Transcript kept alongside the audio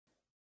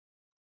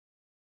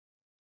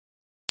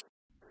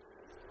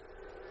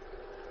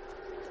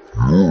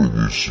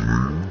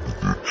listening to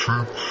the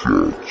Cheap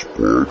Shots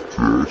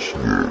Podcast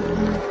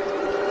Network.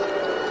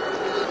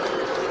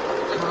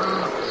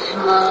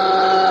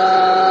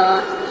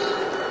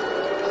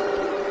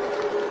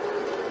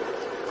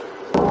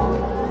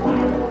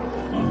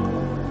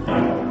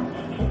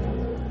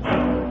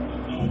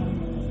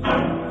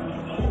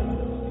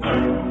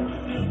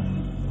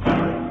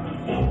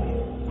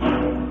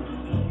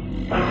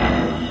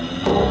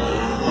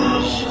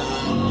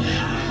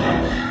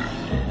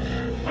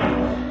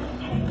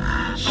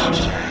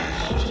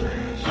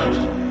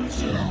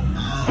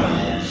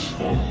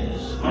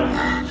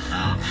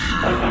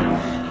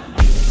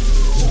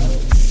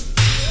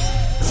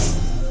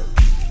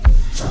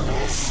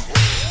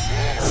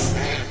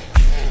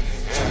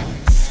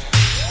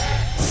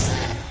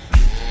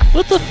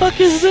 What the fuck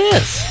is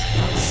this?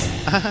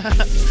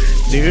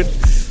 Dude,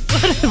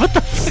 What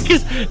the fuck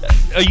is...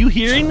 Are you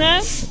hearing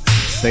that?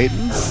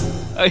 Satan?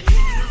 Are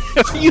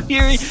you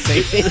hearing...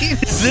 Satan?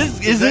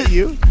 Is that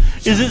you?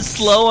 Is it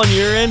slow on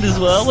your end as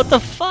well? What the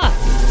fuck?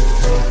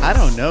 I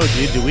don't know,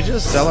 dude. Did we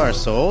just sell our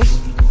souls?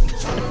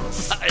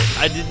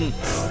 I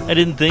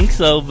didn't think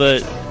so,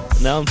 but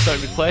now I'm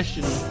starting to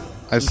question.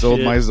 I sold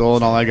shit. my soul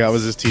and all I got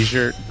was this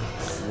t-shirt.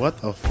 What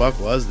the fuck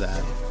was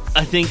that?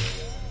 I think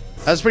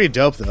That was pretty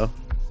dope, though.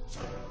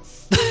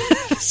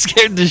 it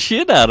scared the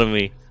shit out of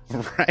me.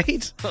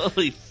 Right?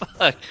 Holy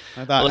fuck.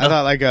 I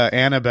thought like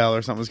Annabelle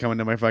or something was coming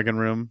to my fucking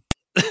room.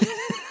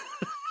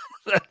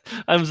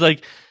 I was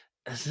like,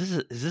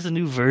 is this a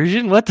new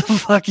version? What the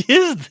fuck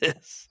is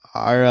this?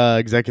 Our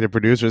executive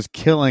producer is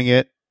killing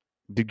it.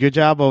 Did good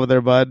job over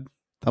there, bud.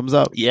 Thumbs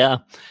up. Yeah.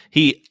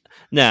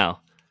 Now,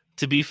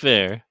 to be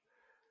fair,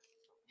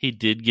 he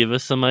did give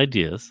us some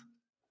ideas.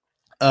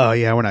 Oh,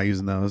 yeah, we're not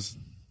using those.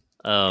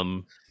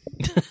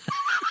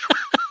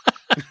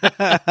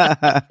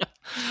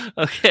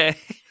 Okay.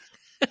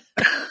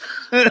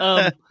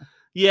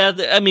 Yeah,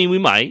 I mean, we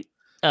might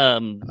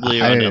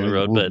later on down the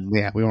road, but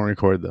yeah, we won't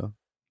record though.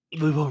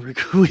 we won't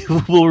record.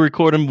 We'll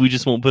record them. We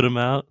just won't put them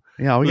out.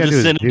 Yeah, We'll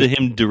just send them to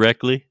him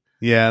directly.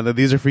 Yeah,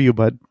 these are for you,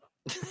 bud.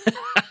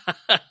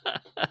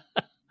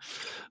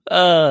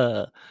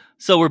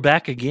 So we're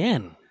back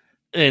again,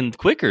 and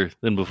quicker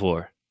than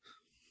before.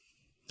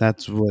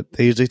 That's what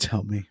they usually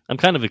tell me. I'm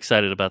kind of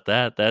excited about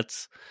that.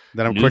 That's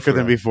That I'm new quicker for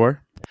than us.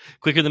 before.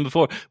 Quicker than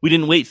before. We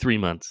didn't wait 3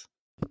 months.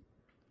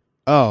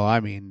 Oh, I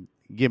mean,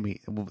 give me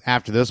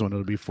after this one,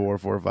 it'll be 4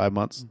 or 5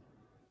 months.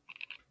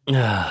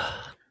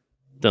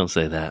 Don't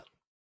say that.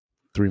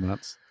 3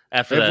 months.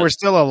 After If that, we're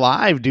still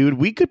alive, dude,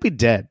 we could be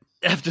dead.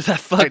 after that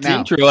fucked now.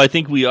 intro, I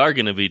think we are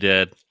going to be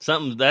dead.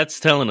 Something that's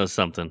telling us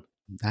something.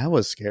 That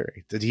was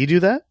scary. Did he do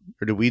that,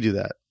 or did we do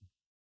that?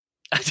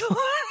 I don't.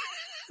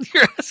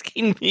 You're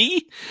asking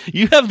me?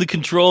 You have the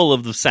control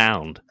of the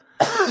sound.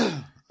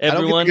 Everyone I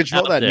don't get to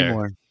control out that there,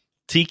 anymore.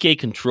 TK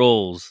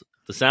controls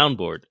the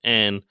soundboard,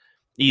 and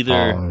either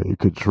I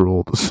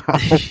control the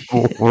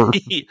soundboard.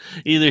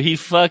 either he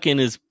fucking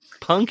is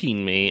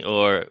punking me,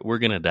 or we're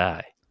gonna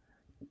die.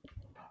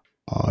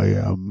 I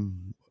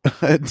am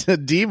a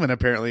demon.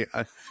 Apparently,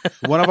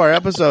 one of our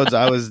episodes,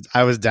 I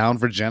was down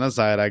for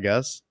genocide. I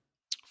guess.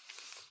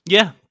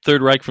 Yeah,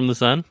 Third Reich from the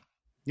Sun.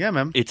 Yeah,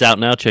 man. It's out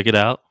now. Check it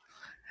out.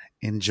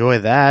 Enjoy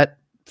that.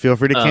 Feel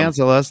free to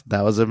cancel us.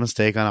 That was a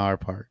mistake on our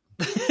part.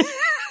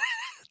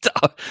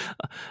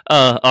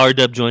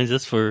 R-Dub joins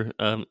us for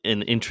an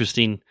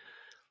interesting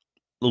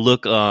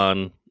look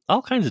on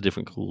all kinds of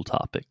different cool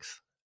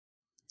topics.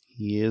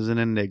 He is an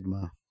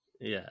enigma.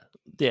 Yeah.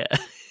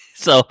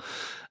 So,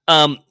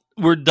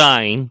 we're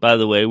dying, by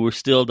the way. We're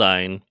still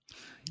dying.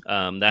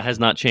 That has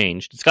not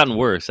changed. It's gotten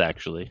worse,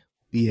 actually.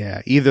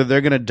 Yeah, either they're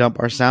going to dump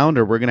our sound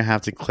or we're going to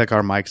have to click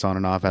our mics on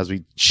and off as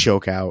we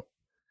choke out.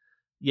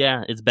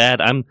 Yeah, it's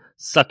bad. I'm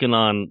sucking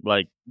on,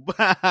 like...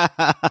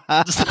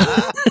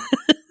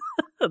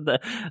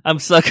 I'm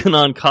sucking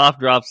on cough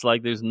drops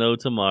like there's no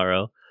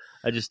tomorrow.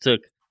 I just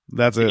took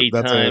That's a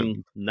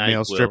daytime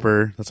male NyQuil.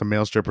 stripper. That's a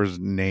male stripper's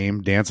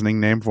name,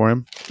 dancing name for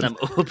him. I'm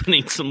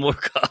opening some more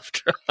cough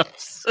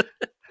drops.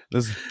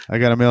 I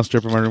got a male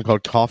stripper in my room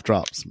called Cough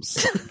Drops. I'm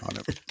sucking on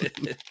him.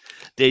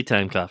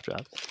 Daytime cough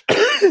drops.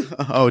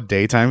 Oh,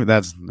 daytime?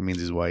 That means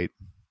he's white.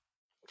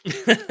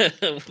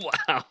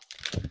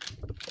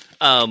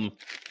 Wow.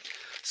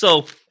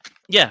 So,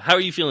 yeah, how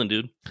are you feeling,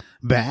 dude?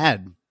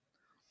 Bad.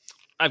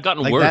 I've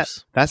gotten Like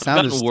worse. That sound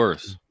I've is gotten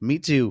worse. Me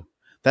too.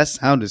 That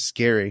sound is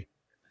scary.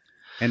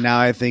 And now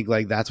I think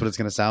like that's what it's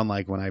going to sound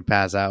like when I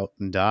pass out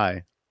and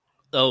die.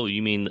 Oh,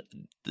 you mean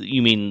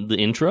the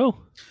intro?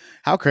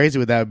 How crazy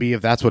would that be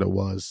if that's what it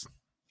was?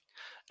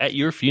 At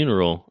your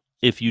funeral,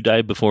 if you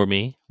die before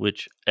me,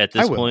 which at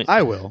this point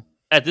I will.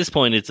 At this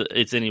point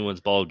it's anyone's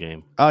ball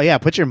game. Oh yeah,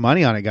 put your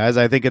money on it, guys.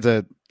 I think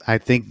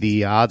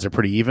the odds are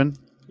pretty even.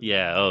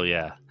 Yeah, oh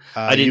yeah.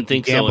 I didn't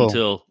think so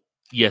until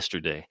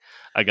yesterday.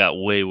 I got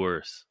way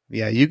worse.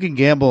 Yeah, you can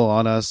gamble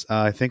on us,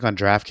 I think on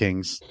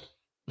DraftKings.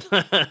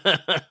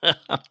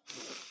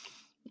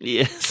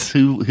 Yes.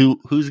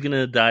 Who's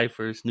gonna die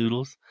first,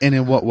 Noodles? And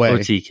in what way? Or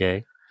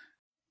TK?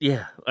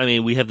 Yeah. I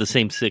mean, we have the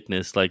same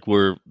sickness, like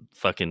we're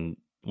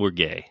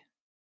gay.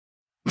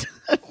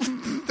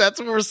 That's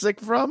what we're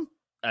sick from?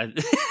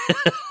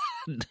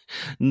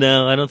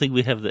 No, I don't think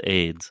we have the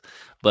AIDS.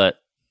 But,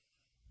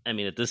 I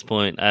mean, at this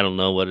point, I don't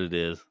know what it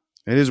is.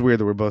 It is weird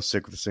that we're both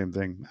sick with the same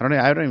thing.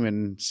 I don't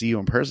even see you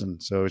in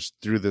person, so it's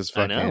through this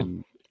I know.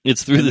 fucking...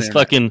 It's through this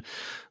internet. fucking,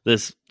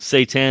 this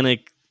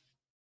satanic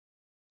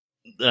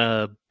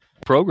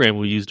program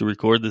we use to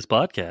record this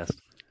podcast.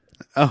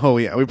 Oh,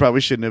 yeah. We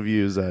probably shouldn't have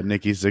used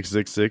Nikki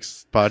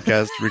 666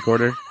 podcast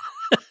recorder.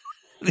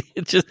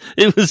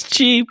 It was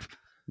cheap.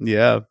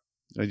 Yeah.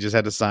 I just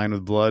had to sign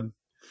with blood.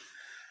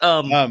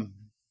 Oh.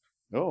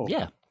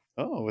 Yeah.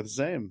 Oh, it's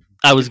the same.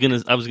 I was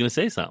gonna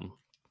say something.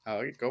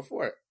 Oh, go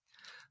for it.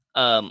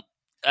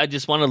 I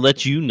just want to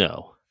let you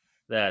know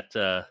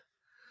that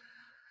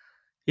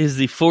is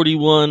the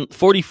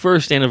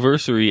 41st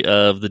anniversary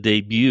of the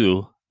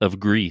debut of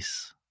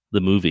Grease,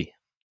 the movie.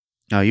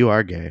 No, you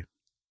are gay.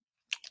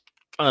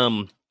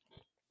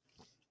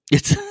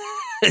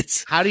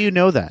 It's How do you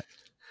know that?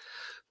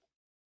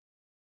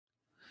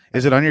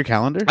 Is it on your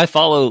calendar? I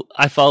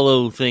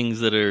follow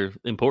things that are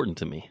important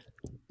to me.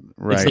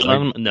 Right. It's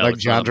not, like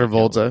it's John not on my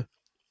calendar.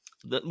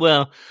 Travolta.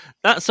 Well,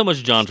 not so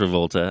much John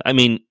Travolta. I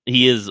mean,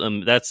 he is.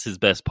 That's his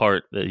best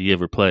part that he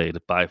ever played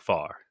by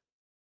far.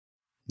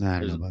 Nah, I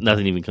don't know about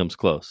Nothing even comes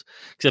close,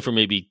 except for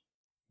maybe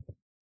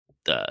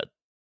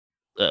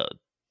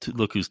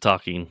Look Who's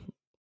Talking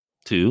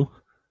 2.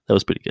 That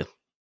was pretty good.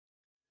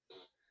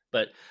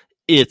 But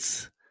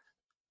it's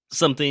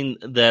something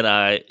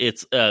that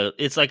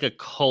it's like a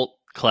cult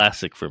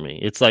classic for me.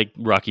 It's like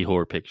Rocky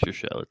Horror Picture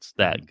Show. It's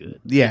that good.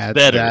 Yeah, it's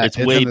better. It's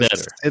way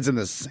better. It's in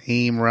the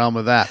same realm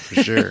of that for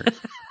sure.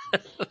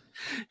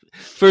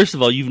 First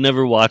of all, you've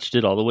never watched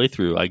it all the way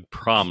through. I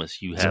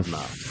promise you have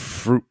not.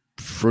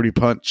 Fruity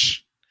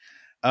Punch.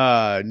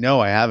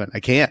 No, I haven't. I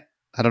can't.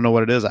 I don't know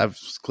what it is. I've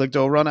clicked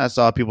over on it. I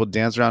saw people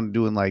dance around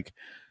doing like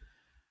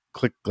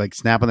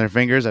snapping their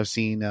fingers. I've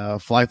seen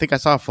fly. I think I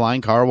saw a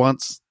flying car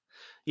once.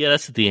 Yeah,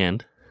 that's at the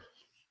end.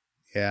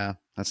 Yeah,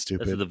 that's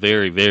stupid. That's at the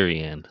very, very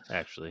end,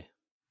 actually.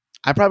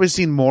 I've probably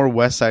seen more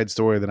West Side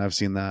Story than I've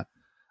seen that.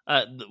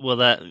 Well,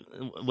 that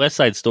West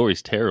Side Story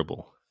is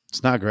terrible.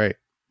 It's not great,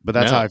 but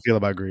that's how I feel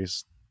about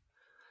Grease.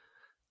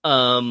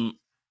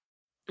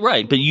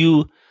 Right, but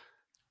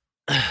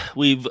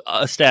we've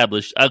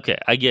established. Okay,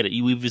 I get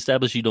it. We've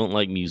established you don't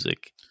like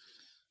music.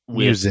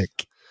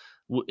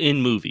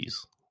 In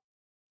movies,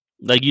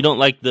 like you don't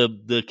like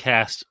the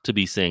cast to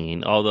be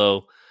singing.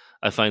 Although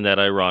I find that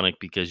ironic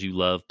because you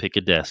love Pick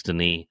a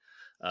Destiny.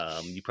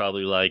 You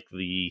probably like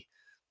the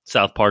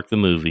South Park the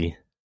movie.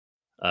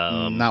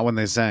 Not when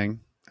they sang.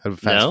 I would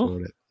fast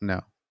forward it.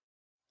 No.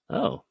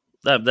 Oh,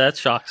 that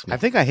shocks me. I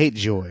think I hate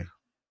Joy.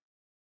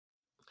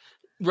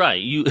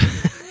 Right, you.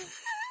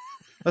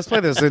 Let's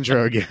play this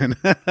intro again.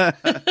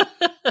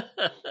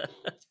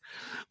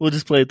 We'll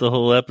just play it the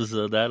whole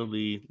episode. That'd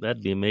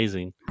be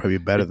amazing. Probably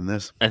better than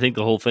this. I think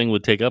the whole thing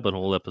would take up a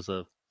whole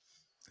episode.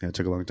 Yeah, it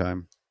took a long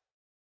time.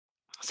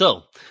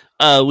 So,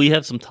 we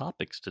have some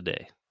topics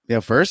today. Yeah,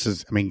 first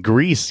is,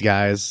 Grease,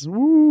 guys.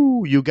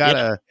 Woo! You gotta.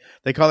 Yeah.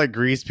 They call it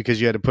Grease because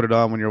you had to put it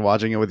on when you're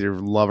watching it with your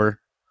lover.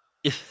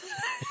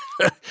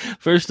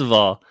 First of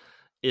all,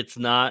 it's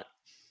not.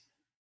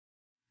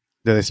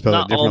 Do they spell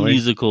it differently? Not all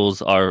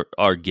musicals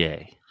are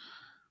gay.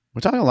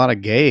 We're talking a lot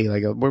of gay.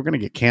 Like we're gonna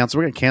get canceled.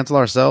 We're gonna cancel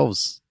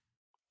ourselves.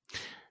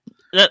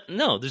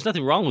 No, there's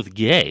nothing wrong with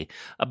gay,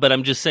 but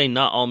I'm just saying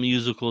not all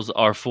musicals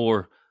are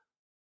for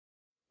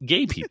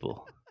gay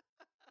people.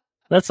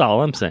 That's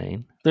all I'm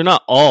saying. They're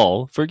not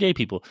all for gay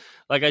people.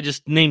 Like I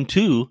just named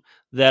 2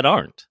 that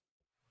aren't,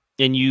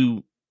 and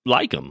you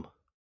like them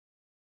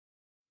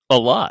a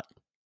lot.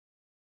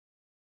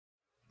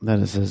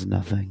 That says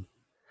nothing.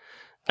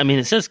 I mean,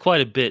 it says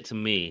quite a bit to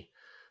me.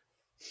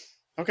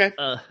 Okay.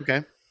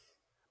 Okay.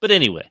 But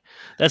anyway,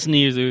 that's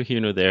neither here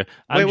nor there.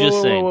 I'm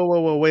just saying.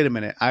 Whoa! Wait a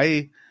minute.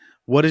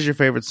 What is your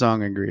favorite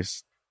song in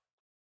Grease?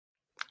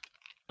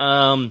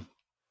 Oh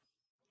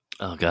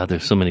God,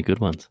 there's so many good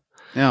ones.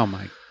 Oh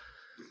my.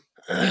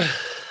 I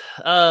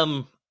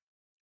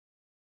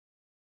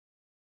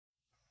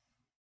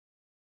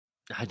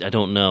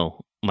don't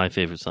know my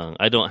favorite song.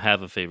 I don't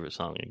have a favorite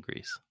song in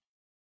Grease.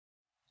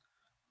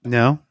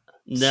 No.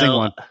 Sing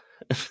one.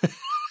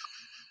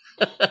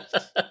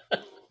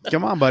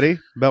 Come on, buddy.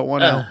 Belt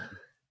one out.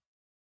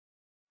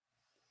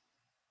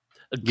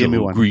 Give me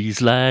one.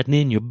 Grease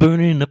lightning, you're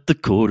burning up the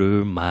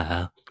quarter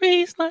mile.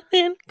 Grease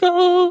lightning,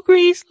 go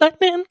grease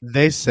lightning.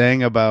 They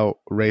sang about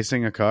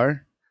racing a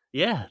car?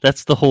 Yeah,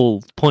 that's the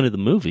whole point of the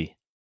movie.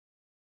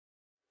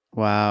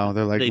 Wow.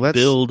 They're like, let's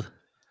build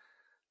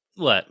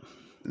what?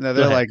 No,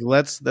 they're like,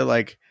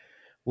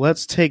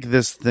 let's take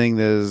this thing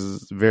that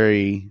is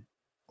very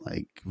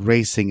like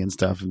racing and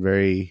stuff and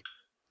very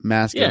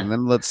masculine, and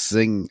then let's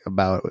sing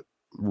about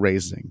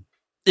racing.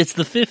 It's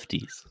the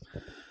 50s.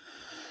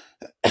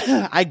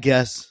 I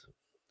guess.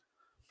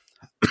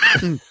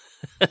 I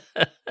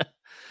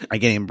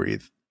can't even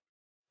breathe.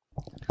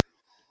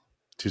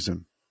 Too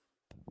soon.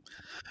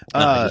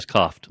 I just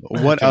coughed.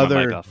 What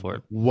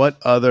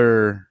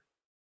other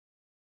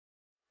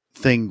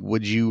thing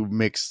would you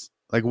mix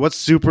Like, what's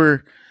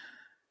super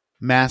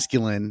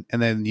masculine?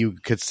 And then you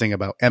could sing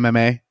about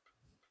MMA.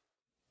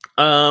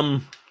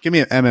 Give me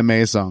an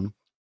MMA song.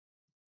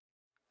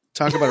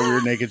 Talk about a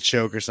rear naked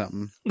choke or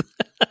something.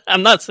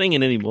 I'm not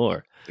singing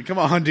anymore. Come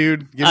on,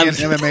 dude. Give me an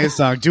MMA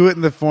song. Do it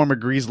in the form of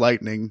Grease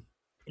Lightning.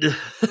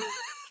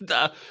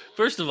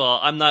 First of all,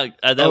 I'm not.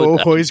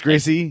 Hoist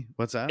Gracie.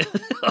 What's that?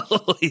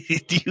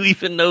 Do you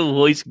even know who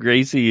Hoist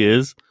Gracie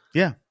is?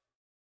 Yeah.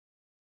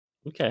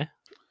 Okay.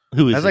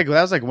 Who is that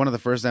was like one of the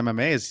first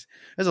MMAs.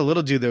 There's a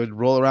little dude that would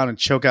roll around and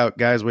choke out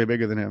guys way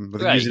bigger than him,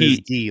 but using his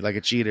gi like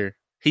a cheater.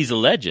 He's a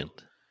legend.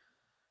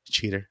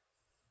 Cheater.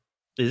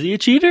 Is he a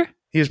cheater?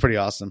 He was pretty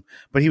awesome,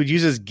 but he would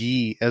use his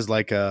gi as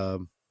like a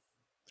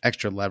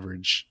extra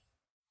leverage.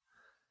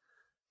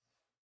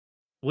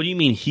 What do you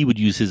mean he would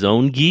use his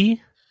own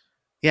gi?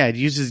 Yeah, he'd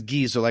use his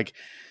gi. So like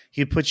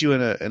he'd put you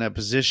in a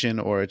position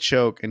or a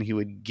choke, and he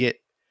would get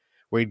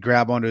where he'd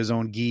grab onto his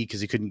own gi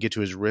because he couldn't get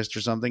to his wrist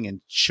or something and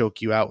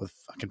choke you out with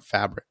fucking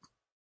fabric.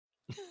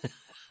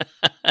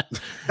 It's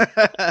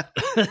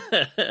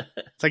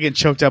like getting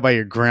choked out by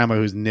your grandma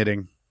who's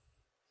knitting.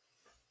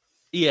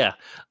 Yeah.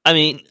 I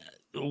mean,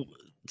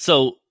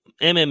 so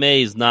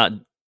MMA is not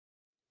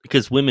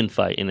because women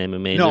fight in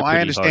MMA. No, I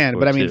understand,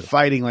 but I mean,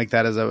 fighting like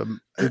that is a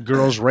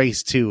girl's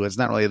race too. It's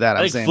not really that.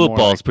 I think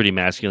football is pretty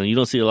masculine. You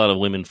don't see a lot of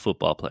women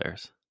football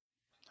players.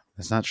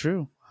 That's not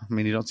true. I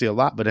mean, you don't see a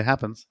lot, but it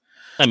happens.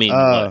 I mean,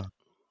 not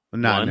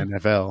in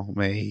NFL,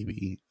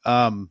 maybe.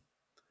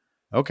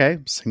 Okay,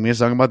 sing me a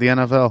song about the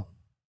NFL.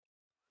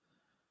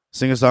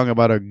 Sing a song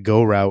about a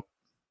go route.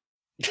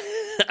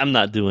 I'm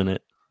not doing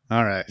it.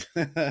 All right.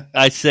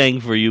 I sang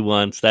for you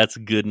once. That's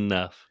good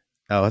enough.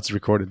 Oh, that's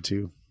recorded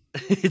too.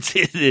 It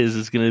is.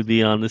 It's going to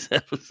be on this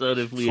episode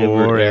if we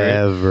ever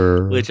air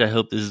it, which I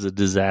hope this is a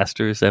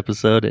disastrous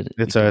episode.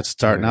 It's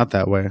starting out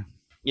that way.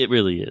 It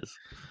really is.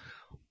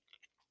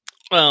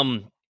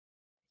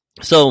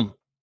 So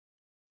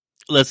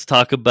let's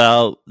talk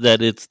about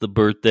that. It's the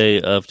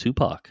birthday of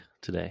Tupac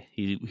today.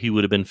 He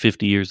would have been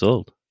 50 years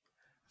old.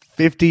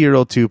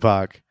 50-year-old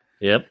Tupac.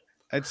 Yep.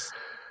 It's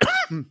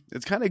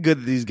kind of good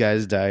that these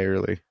guys die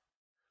early.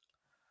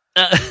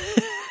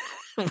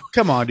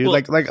 Come on, dude.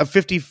 Well, like a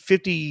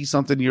 50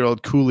 something year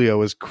old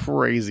Coolio is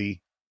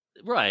crazy.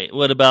 Right.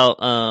 What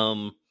about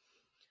Run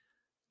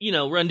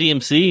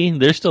DMC?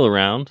 They're still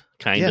around,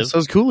 kind of. Yeah, so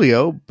is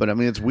Coolio, but I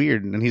mean it's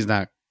weird, and he's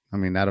not. I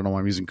mean, I don't know why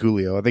I'm using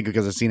Coolio. I think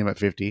because I've seen him at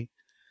 50.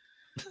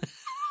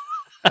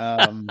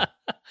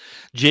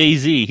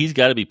 Jay-Z, he's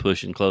got to be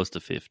pushing close to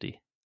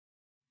 50.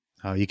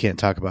 Oh, you can't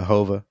talk about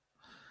Hova.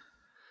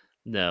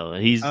 No,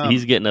 he's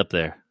getting up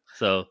there.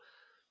 So,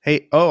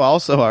 hey,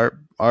 also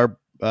our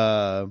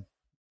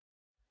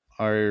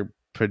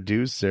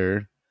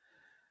producer,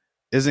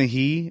 isn't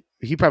he?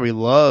 He probably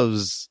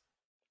loves.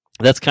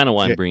 That's kind of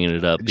why I'm bringing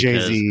it up.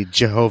 Jay-Z,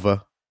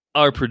 Jehovah.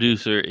 Our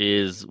producer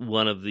is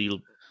one of the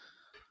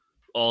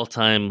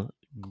all-time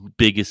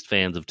biggest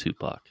fans of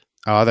Tupac.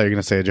 Oh, I thought you were going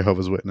to say a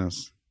Jehovah's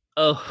Witness.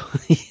 Oh,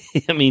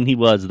 I mean, he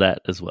was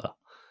that as well.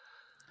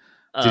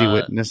 Did he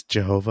witness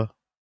Jehovah?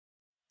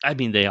 I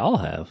mean, they all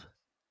have.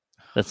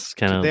 That's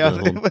kind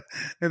of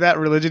in that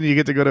religion. You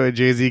get to go to a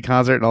Jay-Z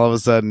concert, and all of a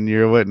sudden,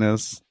 you're a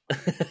witness.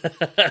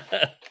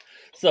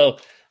 So,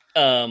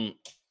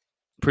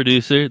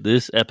 producer,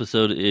 this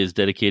episode is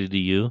dedicated to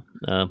you.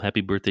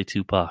 Happy birthday,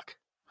 Tupac!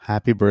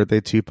 Happy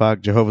birthday, Tupac!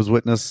 Jehovah's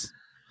Witness.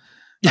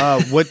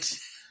 What?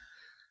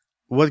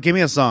 Give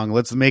me a song.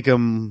 Let's make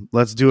him.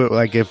 Let's do it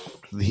like if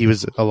he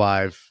was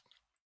alive.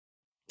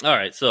 All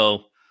right.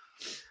 So,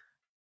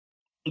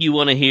 you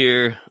want to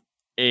hear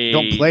a?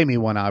 Don't play me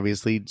one,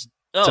 obviously.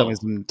 Tell me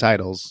some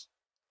titles.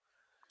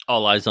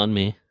 All Eyes on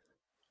Me.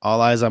 All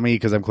Eyes on Me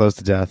because I'm close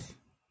to death.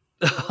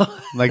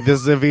 Like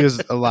this is if he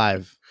was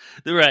alive.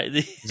 Right.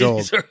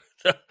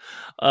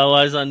 All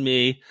Eyes on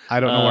Me. I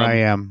don't know where I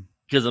am.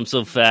 Because I'm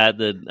so fat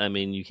that, I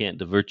mean, you can't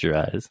divert your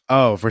eyes.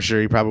 Oh, for sure.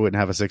 You probably wouldn't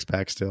have a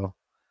six-pack still.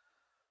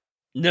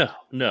 No.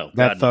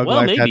 That Thug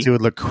Life tattoo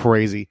would look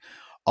crazy.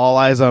 All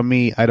Eyes on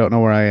Me. I don't know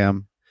where I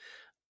am.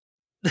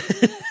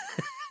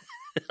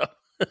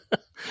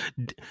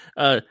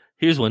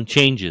 Here's one.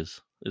 Changes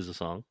is a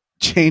song.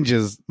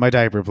 Changes. My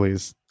diaper,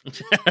 please.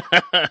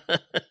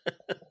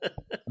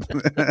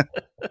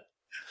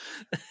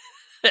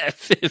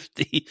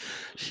 50.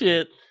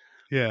 Shit.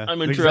 Yeah. I'm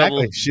in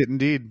trouble. Shit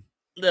indeed.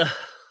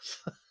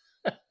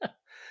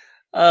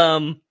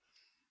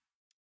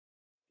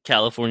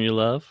 California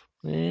Love.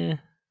 Yeah,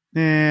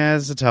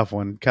 it's a tough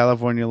one.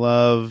 California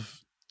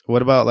Love.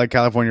 What about like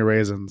California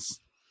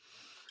Raisins?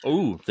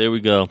 Oh, there we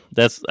go.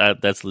 That's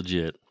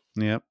legit.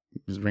 Yep.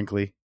 It's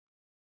wrinkly.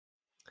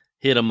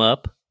 Hit 'em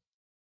up.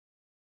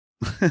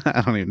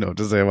 I don't even know what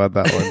to say about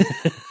that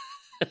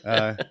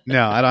one.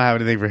 No, I don't have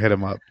anything for Hit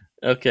 'em up.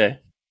 Okay.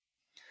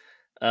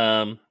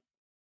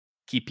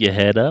 Keep your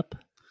head up.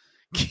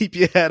 Keep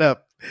your head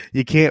up.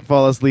 You can't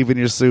fall asleep in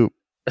your soup.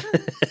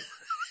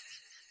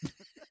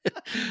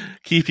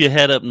 Keep your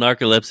head up.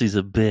 Narcolepsy's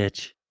a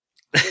bitch.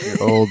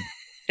 You're old.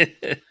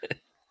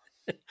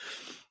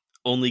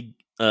 Only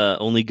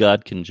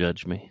God can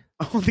judge me.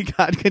 Only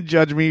God can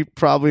judge me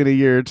probably in a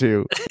year or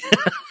two.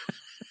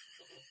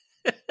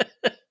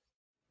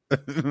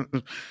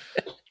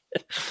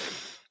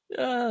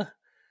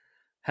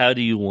 How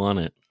do you want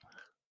it?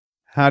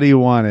 How do you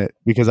want it?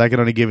 Because I can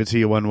only give it to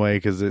you one way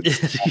because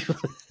it's...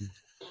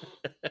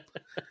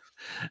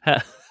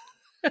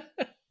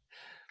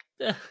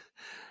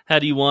 How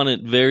do you want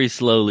it? Very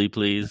slowly,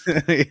 please.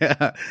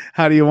 Yeah.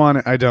 How do you want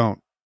it? I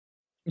don't.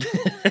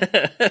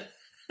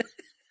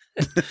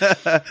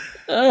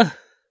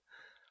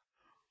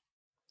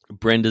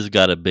 Brenda's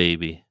got a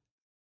baby.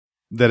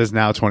 That is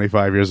now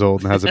 25 years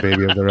old and has a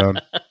baby of their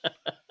own.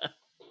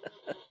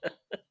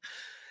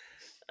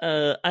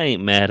 I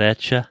ain't mad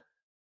at you.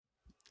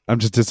 I'm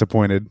just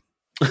disappointed.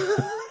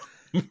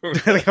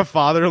 Like a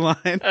father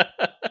line.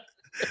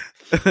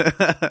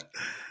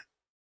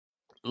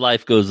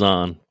 Life goes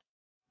on.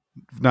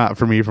 Not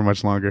for me for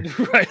much longer.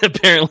 Right,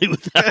 apparently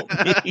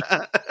without me.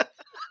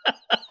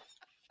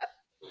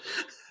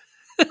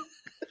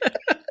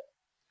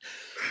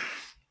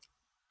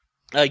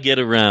 I get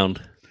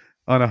around.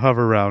 On a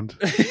hover round.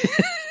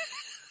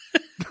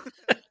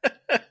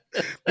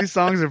 These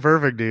songs are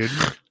perfect, dude.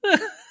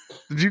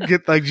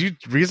 Did you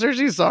research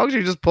these songs or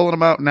are you just pulling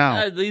them out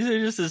now? These are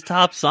just his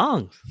top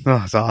songs.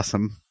 Oh, it's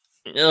awesome.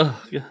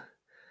 Oh,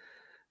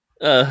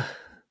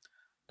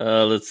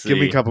 let's see. Give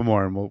me a couple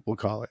more and we'll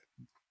call it.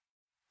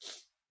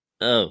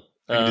 Oh,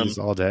 I can do this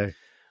all day.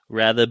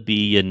 Rather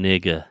be a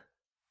nigga.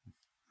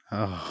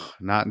 Oh,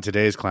 not in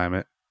today's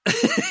climate.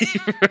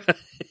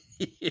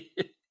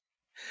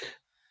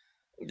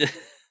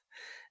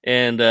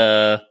 And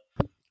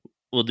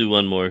we'll do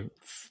one more.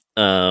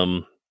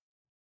 Hail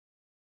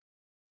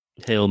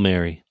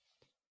Mary.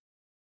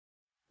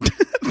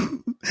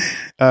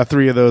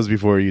 3 of those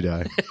before you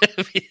die.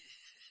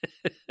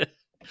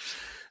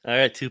 All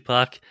right,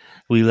 Tupac,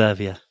 we love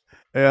you.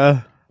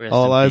 Yeah, Rest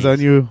all in eyes peace. on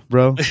you,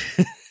 bro.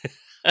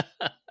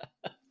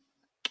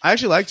 I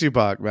actually like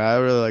Tupac, man. I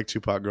really like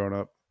Tupac growing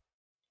up.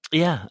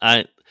 Yeah,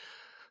 I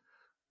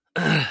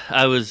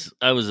was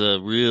a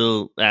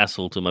real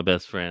asshole to my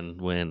best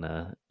friend when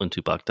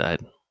Tupac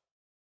died.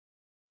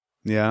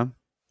 Yeah?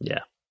 Yeah.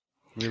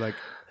 You're like,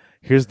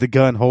 here's the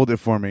gun, hold it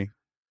for me.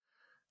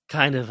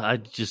 Kind of. I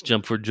just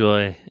jumped for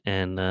joy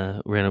and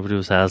ran over to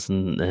his house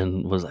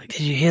and was like,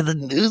 "Did you hear the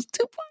news?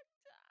 Tupac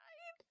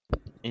died."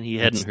 And he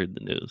hadn't heard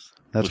the news.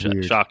 That's which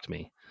weird. Shocked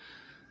me.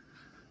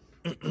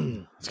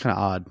 It's kind of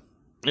odd.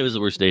 It was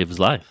the worst day of his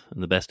life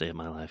and the best day of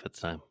my life at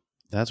the time.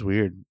 That's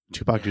weird.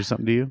 Tupac do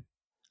something to you?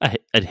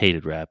 I'd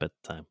hated rap at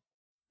the time.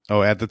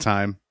 Oh, at the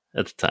time.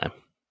 At the time.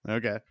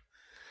 Okay. I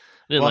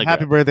didn't Well, like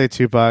happy rap. birthday,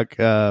 Tupac.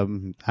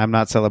 I'm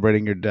not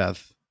celebrating your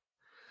death.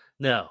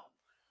 No.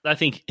 I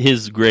think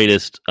his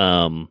greatest,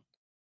 I'd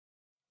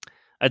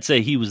say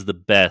he was the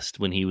best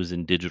when he was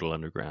in Digital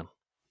Underground.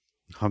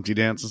 Humpty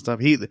Dance and stuff.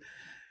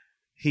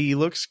 He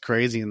looks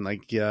crazy and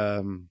like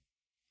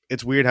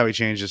it's weird how he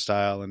changed his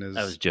style and his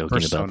I was joking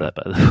persona. about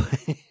that, by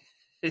the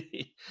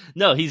way.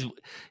 No,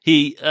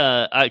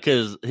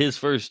 because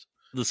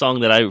the song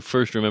that I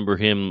first remember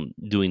him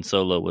doing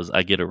solo was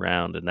 "I Get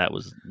Around," and that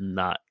was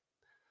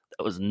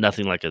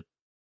nothing like a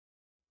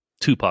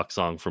Tupac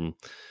song from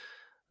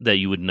that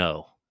you would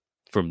know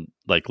from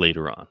like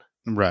later on.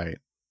 Right.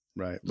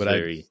 But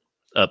It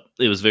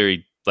was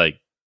very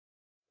like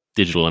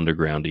Digital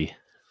Undergroundy.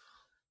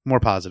 more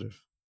positive.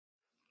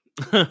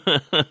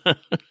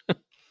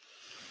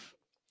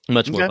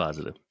 Much more Okay.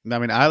 positive. I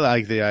mean, I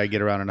like the I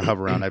get around and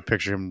hover around. I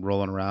picture him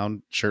rolling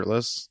around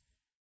shirtless.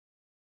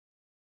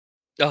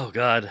 Oh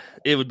God,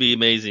 it would be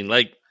amazing.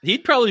 Like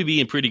he'd probably be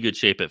in pretty good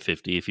shape at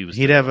 50 if he was.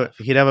 He'd still have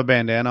alive. a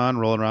bandana on,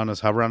 rolling around his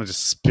hover around and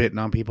just spitting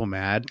on people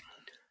mad.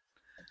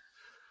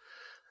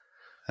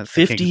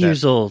 50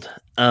 years old.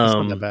 That's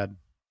not that bad.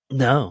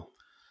 No,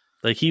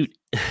 like he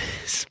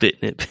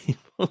spitting at people.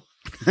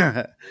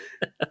 All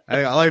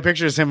I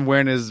picture is him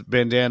wearing his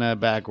bandana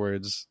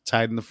backwards,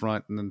 tied in the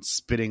front, and then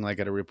spitting like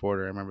at a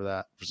reporter. I remember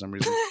that for some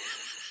reason.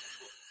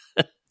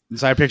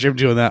 So I picture him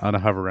doing that on a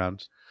hover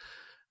round.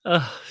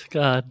 Oh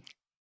God.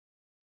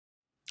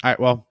 All right,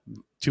 well,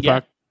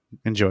 Tupac,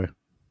 enjoy.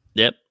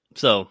 Yep.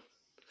 So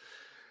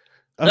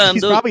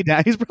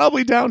He's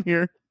probably down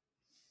here.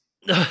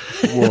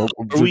 are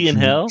we in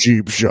hell?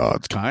 Cheap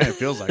shots, kind of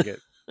feels like it.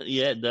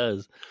 Yeah, it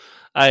does.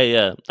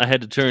 I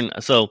had to turn.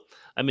 So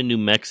I'm in New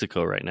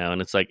Mexico right now,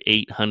 and it's like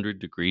 800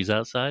 degrees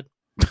outside.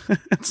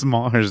 It's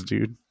Mars,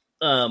 dude.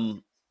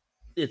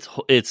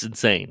 It's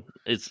insane.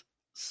 It's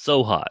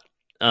so hot.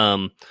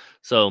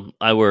 So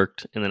I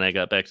worked, and then I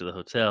got back to the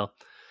hotel.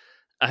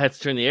 I had to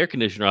turn the air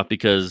conditioner off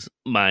because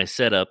my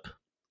setup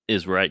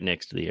is right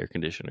next to the air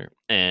conditioner,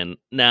 and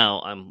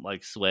now I'm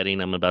like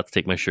sweating. I'm about to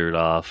take my shirt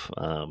off.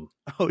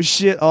 Oh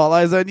shit! All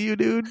eyes on you,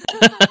 dude.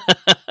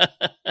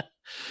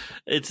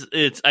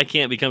 It's I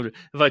can't be comfortable.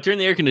 If I turn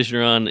the air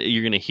conditioner on,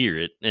 you're gonna hear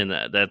it, and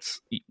that's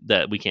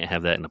we can't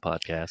have that in a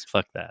podcast.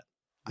 Fuck that.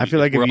 I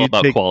feel like we're if all you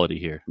about take, quality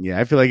here. yeah,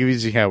 I feel like if you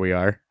see how we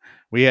are,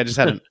 we had just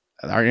had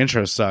our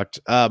intro sucked.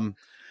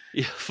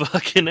 Yeah,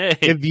 fucking A.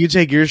 If you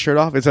take your shirt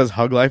off, it says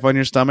 "Hug Life" on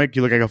your stomach.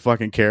 You look like a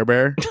fucking Care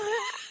Bear.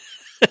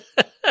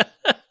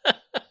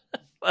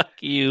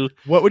 you.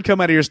 What would come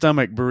out of your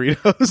stomach?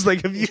 Burritos?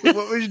 Like, if you,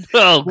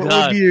 Oh what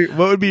God.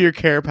 would be your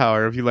care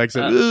power if you like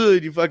said,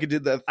 "Ugh, you fucking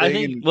did that thing"? I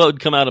think what would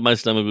come out of my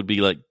stomach would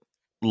be like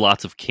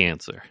lots of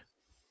cancer.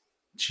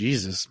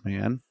 Jesus,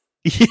 man,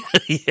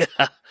 Yeah.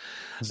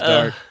 it's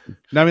dark.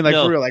 No, I mean, like,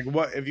 no. for real, like,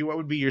 what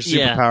would be your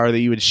superpower that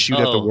you would shoot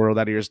at the world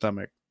out of your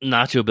stomach?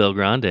 Nacho Bel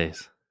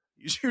Grandes.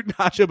 You shoot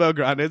Nacho Bel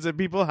Grandes at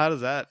people? How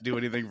does that do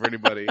anything for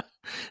anybody?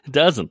 It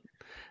doesn't.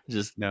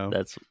 Just No.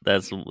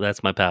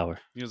 That's my power.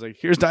 He was like,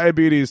 "Here's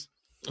diabetes."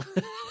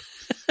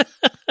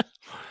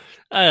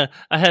 I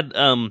had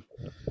one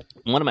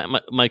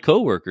of my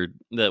coworker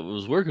that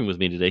was working with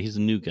me today. He's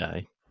a new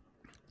guy.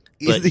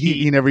 But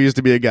He never used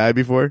to be a guy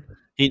before.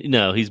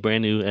 He's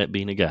brand new at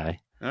being a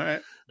guy. All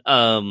right.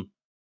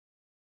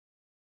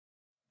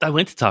 I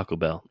went to Taco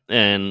Bell,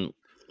 and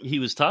he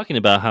was talking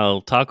about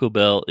how Taco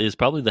Bell is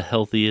probably the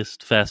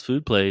healthiest fast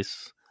food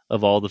place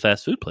of all the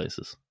fast food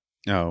places.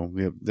 Oh,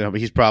 yeah, but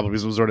he's probably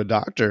some sort of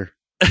doctor.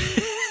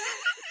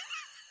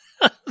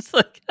 I was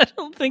like, I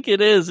don't think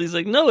it is. He's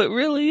like, no, it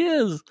really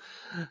is.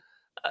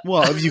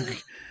 Well, if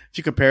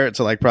you compare it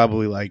to like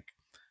probably like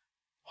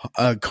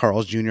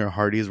Carl's Jr.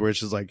 Hardee's, where it's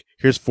just like,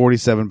 here's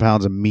 47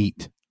 pounds of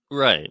meat,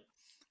 right?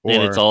 Or,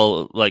 and it's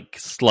all like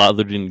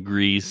slathered in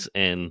grease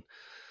and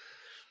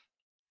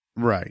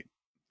right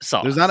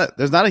sauce.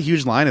 There's not a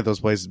huge line at those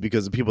places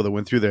because the people that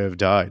went through there have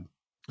died.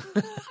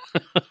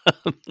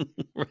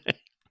 Right.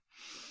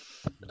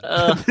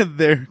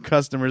 Their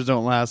customers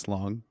don't last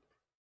long.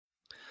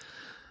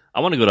 I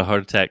want to go to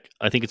Heart Attack.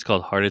 I think it's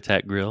called Heart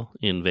Attack Grill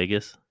in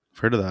Vegas. I've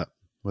heard of that.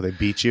 Where they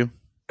beat you?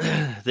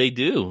 They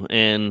do,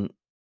 and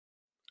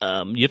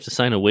you have to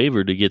sign a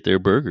waiver to get their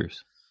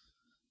burgers.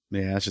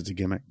 Yeah, that's just a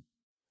gimmick.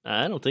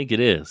 I don't think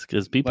it is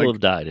because people have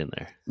died in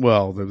there.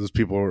 Well, those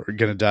people are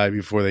going to die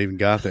before they even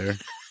got there.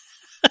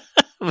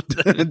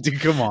 Dude,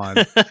 come on.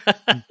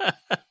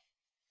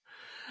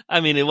 I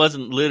mean, it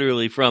wasn't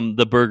literally from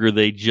the burger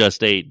they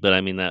just ate, but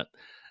I mean that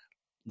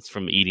it's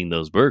from eating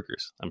those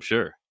burgers. I'm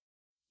sure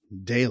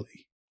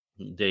daily.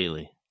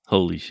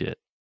 Holy shit!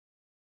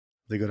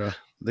 They go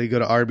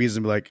to Arby's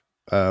and be like,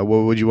 "What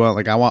would you want?"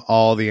 Like, I want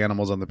all the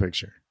animals on the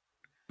picture.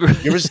 You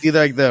ever see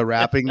like the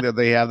wrapping that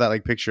they have that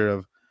like picture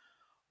of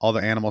all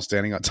the animals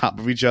standing on top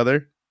of each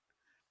other?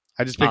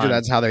 I just picture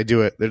that's how they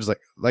do it. They're just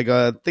like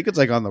I think it's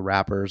like on the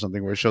wrapper or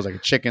something where it shows like a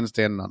chicken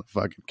standing on a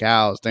fucking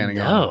cow standing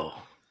on. No,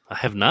 I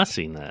have not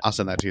seen that. I'll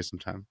send that to you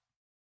sometime.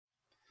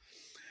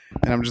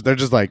 And they're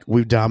just like,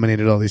 we've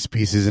dominated all these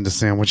species into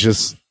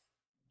sandwiches.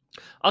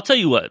 I'll tell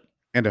you what.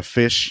 And a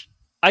fish.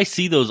 I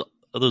see those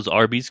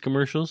Arby's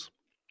commercials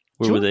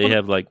where they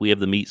have like, we have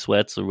the meat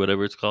sweats or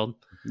whatever it's called.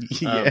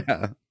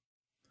 Yeah.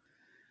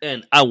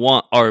 And I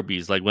want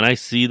Arby's. Like when I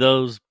see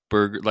those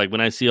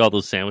when I see all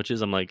those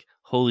sandwiches, I'm like,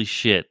 holy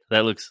shit,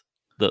 that looks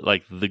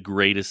like the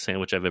greatest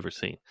sandwich I've ever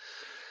seen.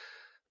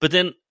 But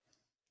then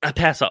I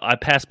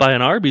pass by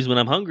an Arby's when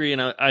I'm hungry,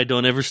 and I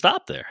don't ever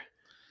stop there.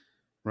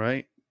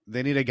 Right?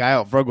 They need a guy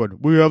out front going,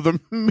 "We have the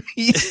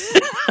meats.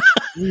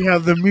 We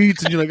have the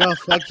meats," and you're like, "Oh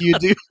fuck you,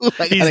 dude!"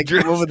 He's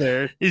dressed over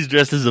there. He's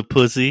dressed as a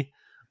pussy.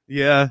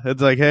 Yeah,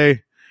 it's like,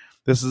 hey,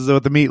 this is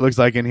what the meat looks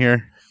like in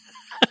here.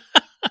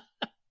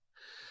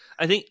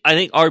 I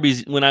think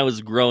Arby's, when I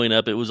was growing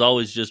up, it was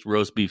always just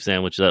roast beef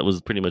sandwich. That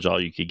was pretty much all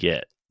you could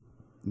get.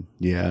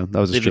 Yeah, that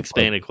was. They've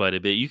expanded quite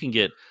a bit. You can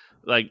get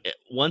like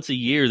once a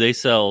year they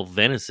sell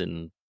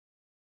venison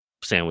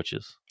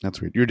sandwiches. That's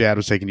weird. Your dad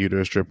was taking you to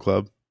a strip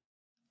club.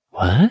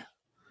 What?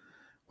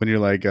 When you're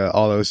like,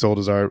 all those sold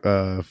as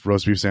our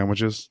roast beef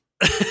sandwiches.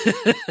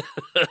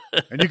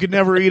 And you could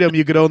never eat them.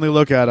 You could only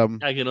look at them.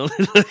 I can only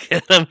look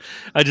at them.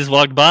 I just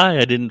walked by.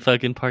 I didn't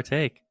fucking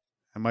partake.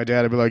 And my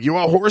dad would be like, "You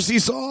want horsey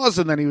sauce?"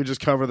 And then he would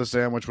just cover the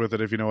sandwich with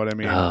it, if you know what I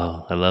mean.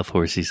 Oh, I love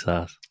horsey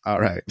sauce.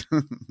 All right.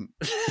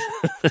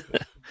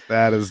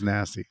 That is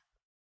nasty.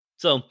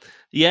 So,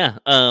 yeah,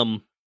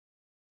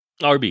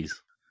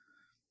 Arby's.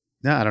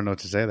 No, I don't know what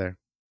to say there.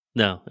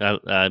 No,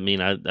 I mean,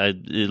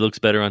 it looks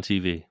better on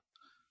TV.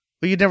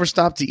 But you never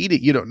stop to eat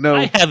it. You don't know.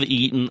 I have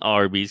eaten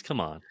Arby's.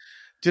 Come on.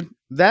 Dude,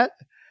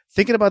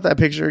 thinking about that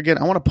picture again,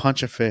 I want to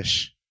punch a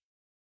fish.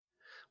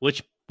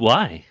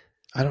 Why?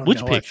 I don't know.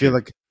 Picture? I feel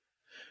like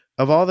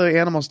of all the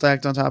animals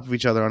stacked on top of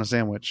each other on a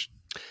sandwich.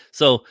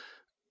 So,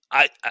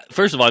 I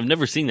first of all, I've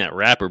never seen that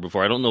wrapper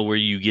before. I don't know where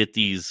you get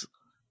these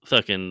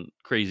fucking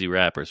crazy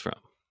wrappers from.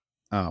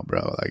 Oh,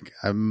 bro, like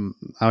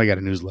I got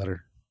a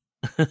newsletter.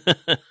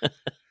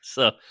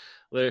 So,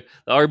 the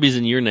Arby's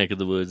in your neck of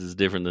the woods is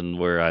different than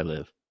where I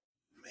live.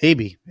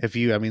 Maybe if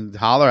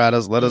holler at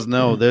us, let us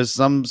know. There's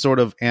some sort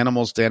of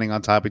animal standing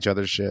on top of each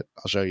other's shit.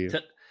 I'll show you.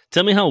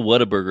 Tell me how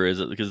Whataburger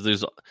is,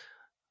 because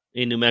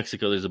in New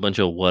Mexico there's a bunch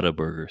of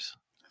Whataburgers.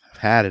 I've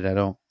had it. I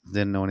don't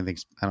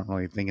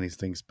really think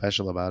anything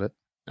special about it.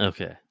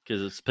 Okay,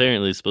 because it's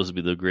apparently supposed to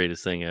be the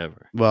greatest thing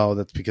ever. Well,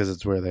 that's because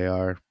it's where they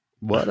are.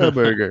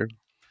 Whataburger.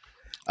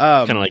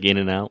 Kind of like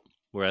In-N-Out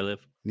where I live.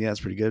 Yeah, it's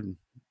pretty good.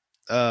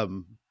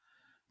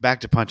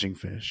 Back to punching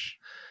fish.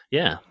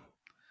 Yeah.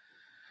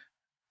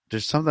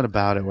 There's something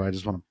about it where I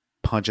just want to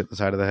punch it in the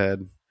side of the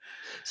head.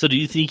 So do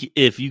you think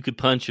if you could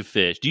punch a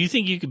fish, do you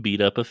think you could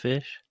beat up a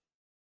fish?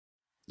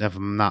 If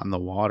I'm not in the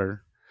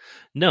water.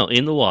 No,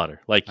 in the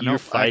water. Like I know you're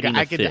fighting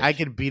a fish I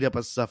could beat up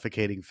a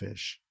suffocating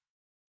fish.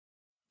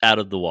 out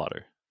of the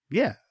water.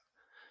 Yeah.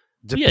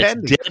 Yeah, it's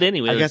Depending. dead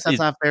anyway. I guess that's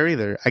not fair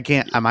either.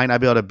 I might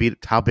not be able to beat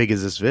it. How big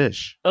is this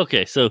fish?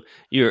 Okay, so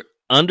you're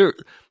under.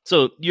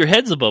 So your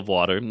head's above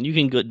water. You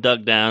can go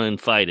duck down and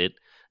fight it,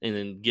 and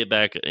then get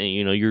back. And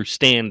you're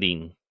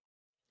standing,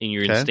 and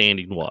you're in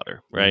standing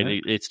water.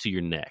 Right, it's to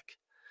your neck.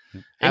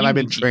 Have I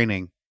been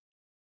training?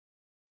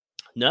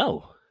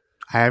 No,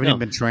 I haven't even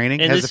been training.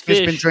 And Has the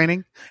fish been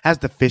training? Has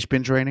the fish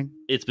been training?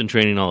 It's been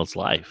training all its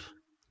life.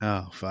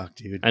 Oh fuck,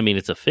 dude! I mean,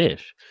 it's a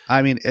fish.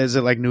 I mean, is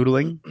it like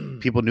noodling?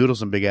 People noodle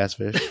some big ass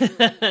fish.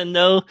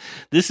 No,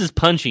 this is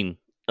punching.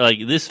 Like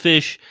this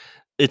fish,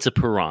 it's a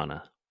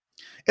piranha.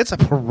 It's a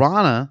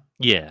piranha.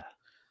 Yeah.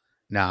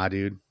 Nah,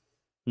 dude.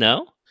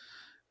 No.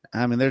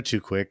 I mean, they're too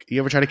quick. You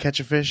ever try to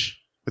catch a fish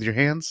with your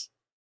hands?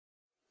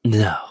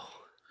 No.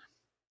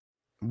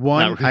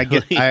 One,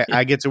 really.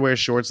 I get to wear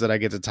shorts that I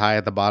get to tie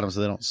at the bottom so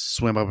they don't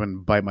swim up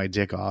and bite my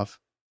dick off.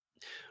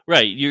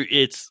 Right.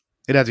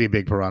 It has to be a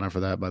big piranha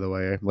for that, by the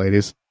way,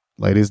 ladies.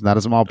 Ladies, not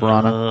a small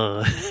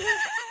piranha.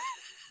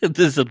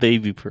 This is a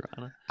baby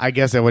piranha. I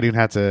guess I wouldn't even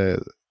have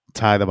to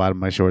tie the bottom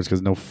of my shorts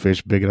because no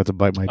fish big enough to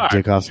bite my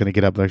dick off is going to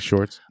get up like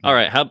shorts. All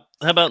right. How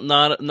about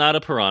not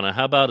a piranha?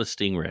 How about a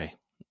stingray?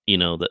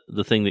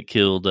 The thing that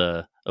killed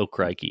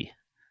O'Crikey.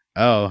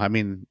 Oh, I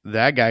mean,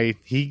 that guy,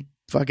 he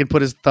fucking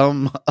put his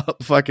thumb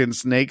up fucking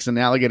snakes and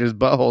alligators'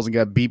 buttholes and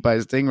got beat by a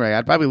stingray.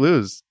 I'd probably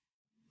lose.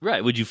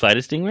 Right. Would you fight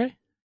a stingray?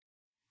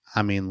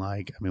 I mean,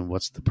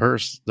 what's the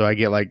purse? Do I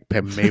get like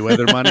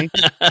Mayweather money?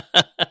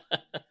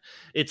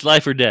 It's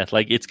life or death.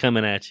 Like it's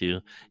coming at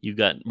you. You've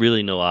got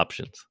really no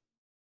options.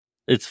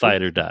 It's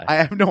fight or die. I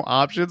have no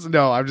options.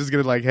 No, I'm just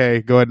gonna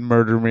hey, go ahead and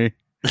murder me.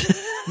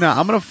 No,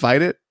 I'm gonna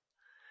fight it.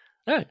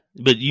 All right,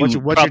 but you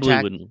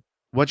probably wouldn't.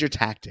 What's your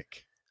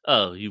tactic?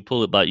 Oh, you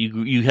pull it by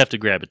you have to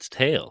grab its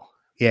tail.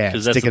 Yeah,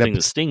 because that's the thing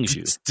that stings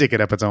you. Stick it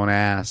up its own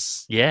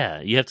ass.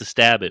 Yeah, you have to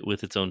stab it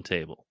with its own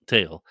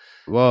tail.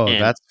 Whoa,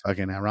 that's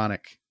fucking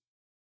ironic.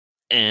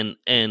 And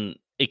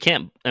it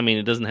can't. I mean,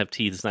 it doesn't have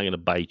teeth. It's not going to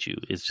bite you.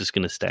 It's just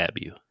going to stab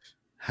you.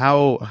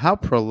 How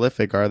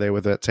prolific are they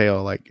with that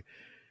tail? Like,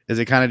 is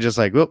it kind of just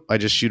like, whoop, I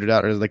just shoot it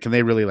out, or is can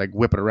they really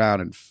whip it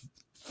around and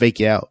fake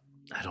you out?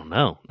 I don't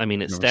know. I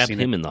mean, it stabbed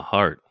him in the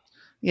heart.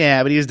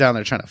 Yeah, but he was down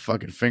there trying to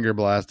fucking finger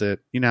blast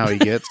it. You know how he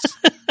gets.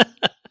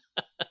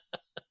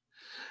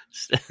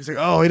 He's like,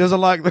 oh, he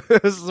doesn't like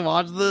this.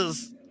 Watch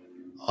this.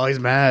 Oh, he's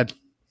mad.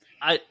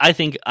 I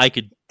think I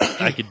could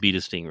beat a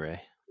stingray.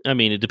 I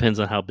mean, it depends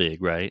on how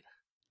big, right?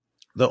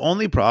 The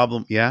only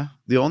problem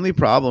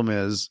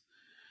is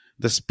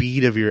the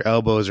speed of your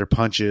elbows or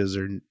punches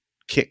or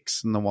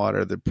kicks in the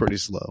water. They're pretty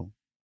slow.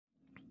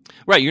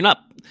 Right. You're not.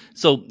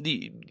 So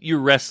you're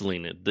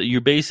wrestling it.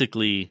 You're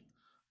basically,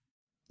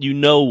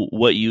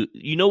 what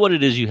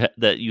it is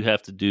that you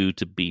have to do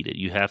to beat it.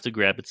 You have to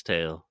grab its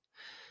tail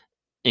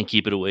and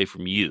keep it away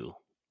from you.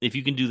 If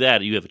you can do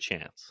that, you have a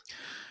chance.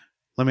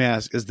 Let me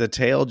ask: is the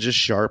tail just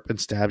sharp and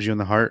stabs you in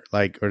the heart,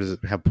 or does it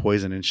have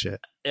poison and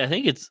shit? I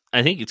think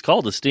it's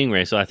called a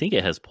stingray, so I think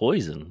it has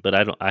poison, but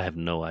I have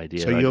no idea.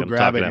 So you'll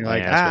grab it and you're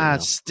like,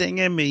 it's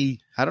stinging me.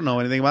 I don't know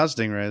anything about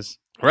stingrays.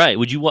 Right?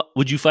 Would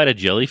you fight a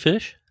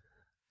jellyfish?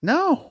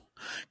 No.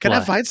 Can I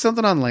fight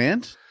something on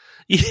land?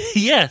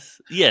 Yes.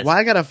 Why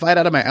I gotta fight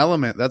out of my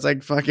element? That's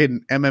like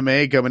fucking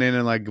MMA coming in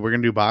and we're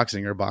gonna do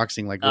boxing or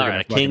boxing we're gonna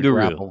a kangaroo.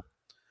 Grapple.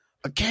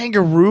 A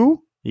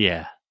kangaroo?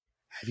 Yeah.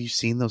 Have you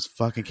seen those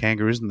fucking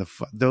kangaroos?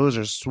 Those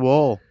are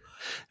swole.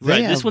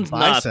 Right. This one's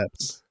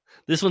biceps.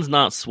 This one's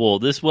not swole.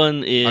 This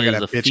one is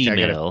a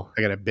female.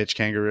 I got a bitch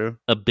kangaroo.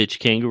 A bitch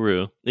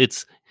kangaroo.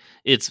 It's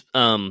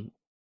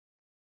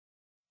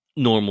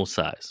normal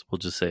size. We'll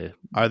just say.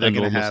 Are they a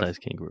normal size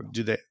kangaroo?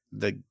 Do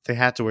they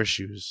have to wear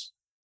shoes?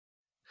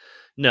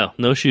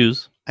 No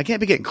shoes. I can't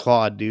be getting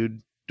clawed,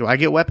 dude. Do I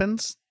get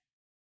weapons?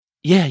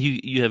 Yeah,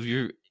 you have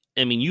you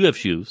have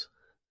shoes.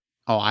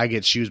 Oh, I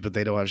get shoes, but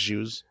they don't have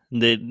shoes.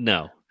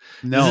 No.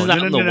 This is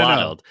not in the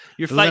wild.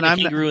 You're fighting a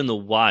kangaroo in the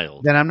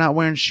wild. Then I'm not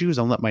wearing shoes.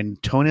 I'll let my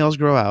toenails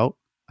grow out,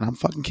 and I'm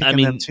fucking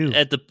kicking them too.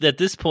 At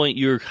this point,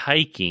 you're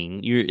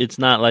hiking. It's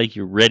not like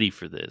you're ready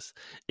for this.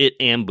 It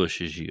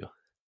ambushes you.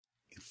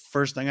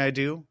 First thing I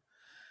do,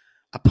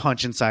 I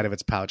punch inside of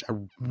its pouch. I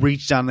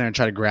reach down there and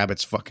try to grab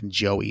its fucking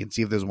Joey and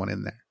see if there's one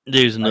in there.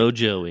 There's no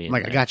Joey. I'm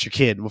I got your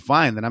kid. Well,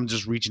 fine. Then I'm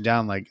just reaching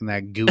down in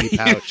that gooey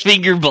pouch.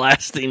 Finger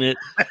blasting it.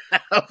 I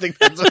don't think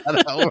that's how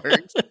that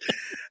works.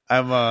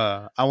 I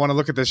want to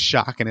look at the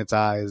shock in its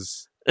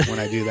eyes when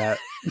I do that.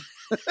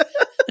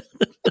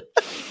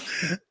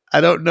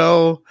 I don't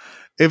know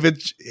if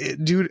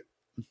dude,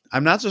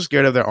 I'm not so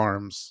scared of their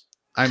arms.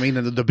 I mean,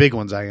 the big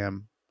ones I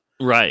am.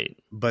 Right.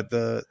 But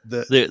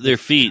their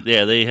feet,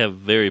 yeah, they have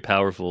very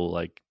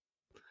powerful,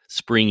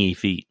 springy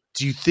feet.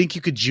 Do you think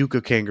you could juke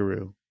a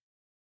kangaroo?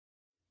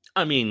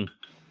 I mean,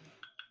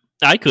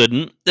 I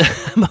couldn't.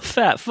 I'm a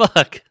fat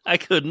fuck. I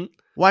couldn't.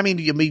 Well, I mean,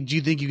 do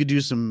you think you could do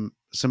some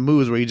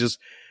moves where you just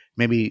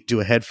Maybe do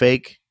a head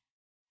fake,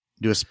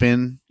 do a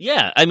spin.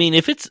 Yeah, I mean,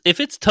 if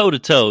it's toe to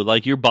toe,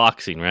 like you're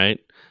boxing, right?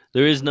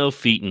 There is no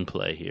feet in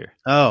play here.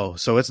 Oh,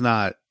 so it's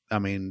not. I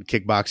mean,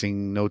 kickboxing,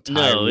 no tie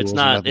No, rules. it's or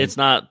not. nothing.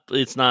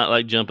 It's not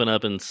like jumping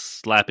up and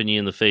slapping you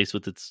in the face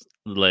with its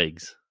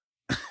legs.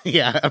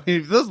 Yeah, I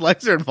mean, if those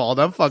legs are involved,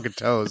 I'm fucking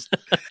toast.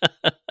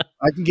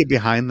 I can get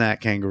behind that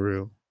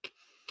kangaroo.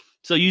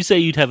 So you say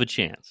you'd have a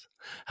chance.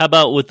 How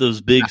about with those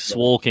big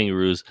swole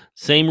kangaroos?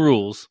 Same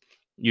rules.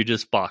 You're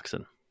just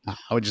boxing. I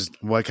would just.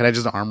 What? Can I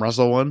just arm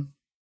wrestle one?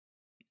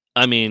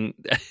 I mean,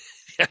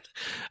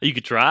 you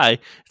could try.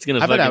 It's gonna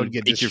I bet I fucking would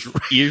get take your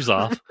destroyed. ears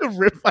off.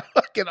 Rip my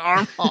fucking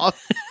arm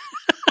off.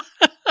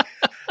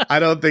 I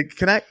don't think.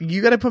 Can I?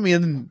 You got to put me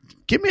in.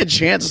 Give me a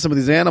chance with some of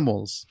these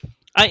animals.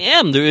 I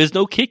am. There is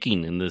no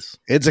kicking in this.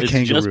 It's a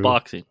kangaroo. Just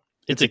boxing.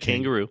 It's a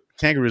kangaroo.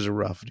 Kangaroos are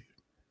rough,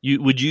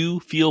 dude. Would you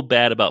feel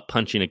bad about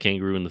punching a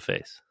kangaroo in the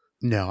face?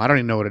 No, I don't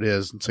even know what it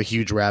is. It's a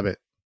huge rabbit.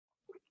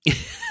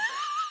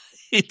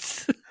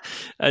 It's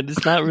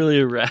not really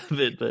a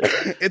rabbit, but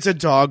It's a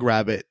dog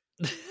rabbit.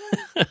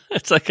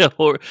 it's like a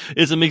horse.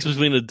 It's a mix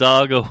between a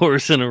dog, a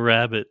horse, and a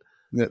rabbit.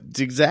 That's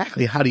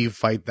exactly. How do you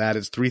fight that?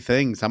 It's three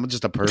things. I'm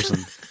just a person.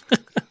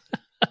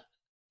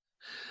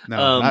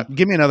 No,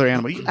 give me another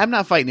animal. I'm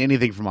not fighting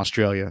anything from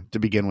Australia to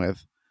begin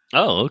with.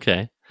 Oh,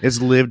 okay.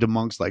 It's lived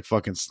amongst like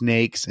fucking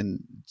snakes and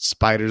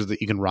spiders that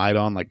you can ride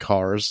on like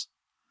cars.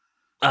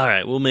 All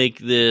right, we'll make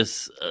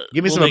this.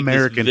 Give me some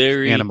American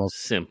very animals.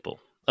 Simple.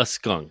 A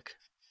skunk.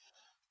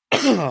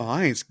 Oh,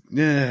 I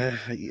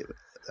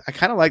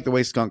kind of like the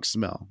way skunks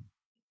smell.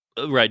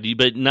 Right,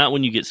 but not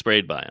when you get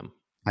sprayed by them.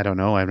 I don't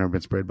know. I've never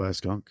been sprayed by a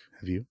skunk.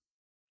 Have you?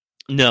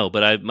 No,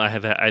 but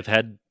I've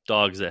had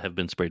dogs that have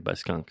been sprayed by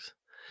skunks.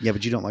 Yeah,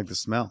 but you don't like the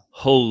smell.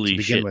 Holy to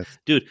begin shit, with.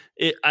 dude!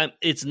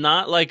 It's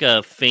not like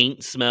a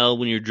faint smell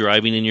when you're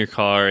driving in your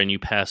car and you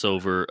pass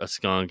over a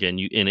skunk and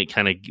it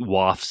kind of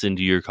wafts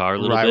into your car a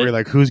little bit. We're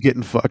like, who's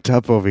getting fucked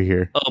up over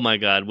here? Oh my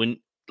god! When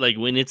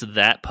it's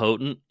that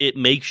potent, it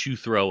makes you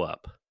throw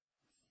up.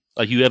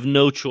 Like you have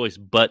no choice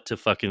but to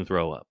fucking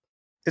throw up.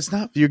 It's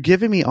not. You're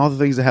giving me all the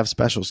things that have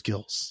special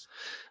skills.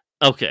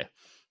 Okay,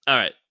 all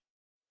right.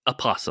 A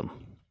possum.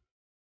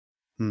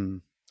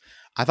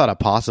 I thought a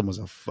possum was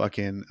a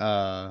fucking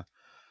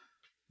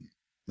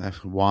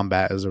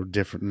wombat is a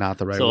different, not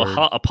the right word.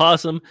 So a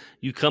possum,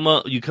 you come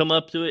up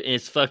to it,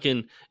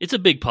 and it's a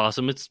big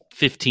possum. It's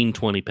 15,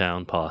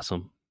 20-pound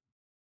possum.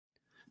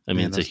 I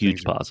mean, it's a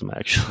huge possum,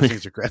 actually.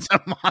 Things are great. It's a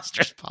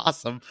monstrous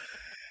possum,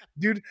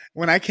 dude.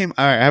 When I came,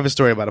 all right, I have a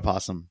story about a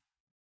possum.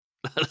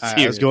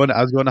 I was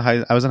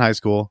in high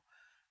school.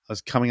 I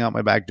was coming out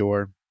my back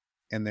door,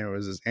 and there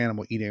was this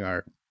animal eating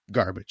our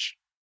garbage.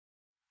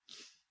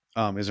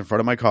 It was in front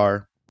of my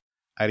car.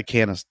 I had a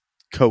can of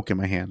Coke in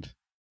my hand,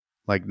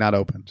 like not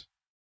opened.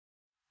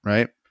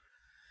 Right?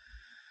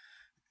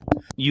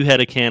 You had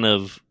a can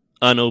of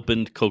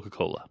unopened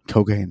Coca-Cola.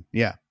 Cocaine,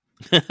 yeah.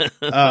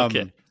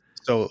 Okay.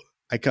 So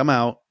I come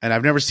out, and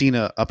I've never seen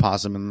a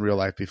possum in real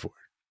life before.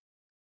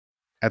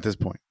 At this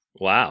point,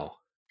 wow.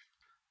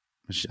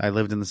 I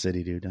lived in the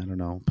city, dude. I don't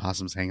know.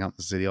 Possums hang out in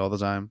the city all the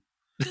time.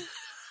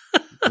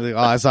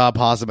 I saw a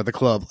possum at the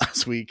club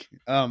last week.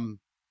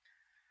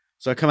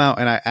 So I come out,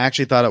 and I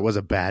actually thought it was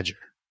a badger.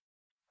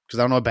 Because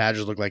I don't know what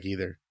badgers look like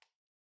either.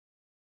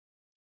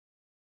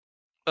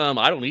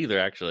 I don't either,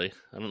 actually.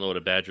 I don't know what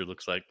a badger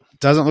looks like.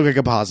 Doesn't look like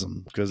a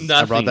possum. Because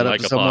I brought that up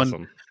to someone.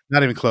 Possum.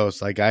 Not even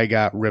close. Like, I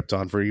got ripped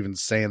on for even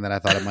saying that I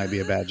thought it might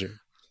be a badger.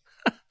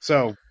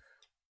 So,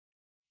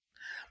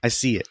 I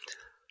see it.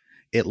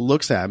 It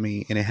looks at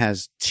me, and it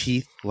has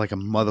teeth like a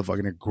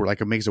motherfucker.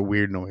 Like, it makes a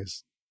weird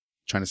noise.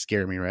 Trying to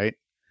scare me, right?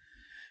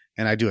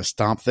 And I do a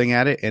stomp thing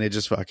at it, and it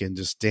just fucking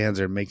just stands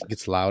there and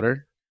gets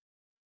louder.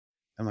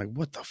 I'm like,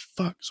 what the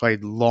fuck? So I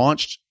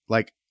launched,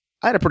 like,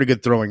 I had a pretty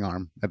good throwing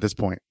arm at this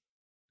point.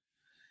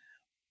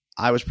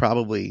 I was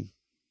probably,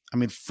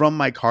 from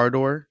my car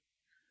door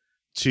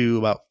to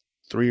about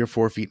 3 or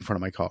 4 feet in front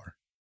of my car.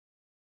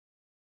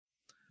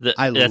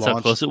 That's how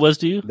close it was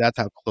to you? That's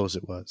how close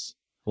it was.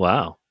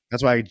 Wow.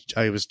 That's why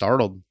I was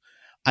startled.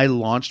 I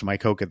launched my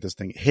Coke at this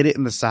thing, hit it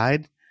in the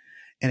side,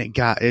 and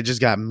it just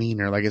got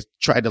meaner. Like it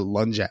tried to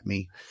lunge at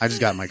me. I just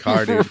got in my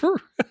car, dude.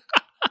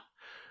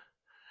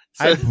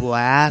 I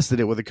blasted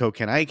it with a Coke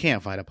can. I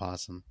can't fight a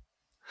possum.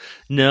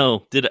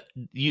 No. Did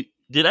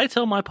I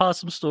tell my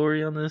possum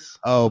story on this?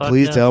 Oh, podcast?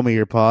 Please tell me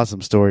your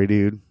possum story,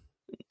 dude.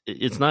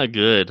 It's not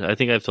good. I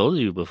think I've told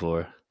you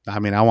before. I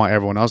want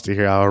everyone else to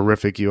hear how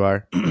horrific you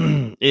are.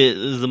 It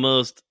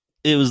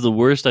was the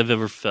worst I've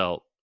ever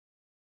felt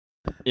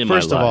in my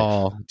life. First of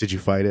all, did you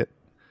fight it?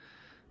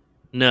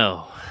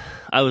 No.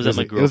 I was at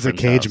my girlfriend's It was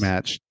a cage house,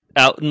 match.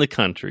 out in the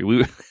country.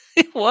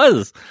 It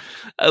was.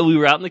 We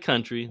were out in the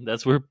country.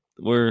 That's where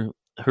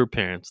her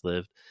parents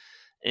lived,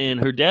 and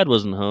her dad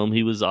wasn't home.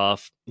 He was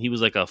off. He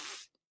was like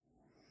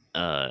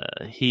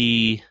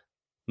he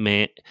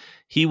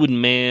would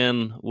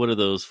man. What are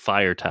those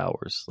fire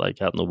towers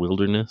like out in the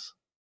wilderness?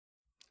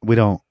 We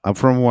don't. I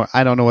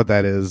don't know what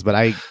that is, but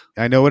I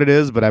know what it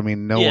is. But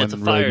no one it's a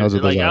really fire, knows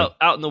what like those are.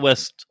 out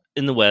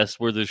in the west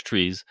where there's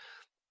trees.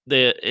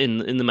 they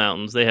in the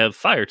mountains, they have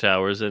fire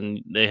towers,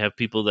 and they have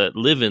people that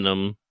live in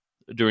them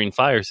during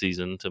fire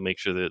season to make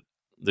sure that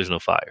there's no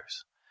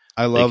fires.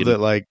 I love that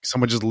like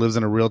someone just lives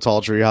in a real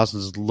tall tree house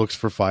and just looks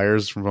for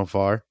fires from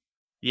afar.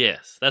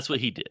 Yes, that's what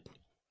he did.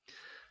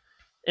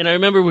 And I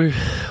remember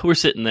we're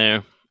sitting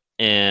there,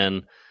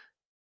 and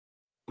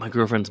my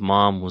girlfriend's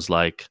mom was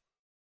like,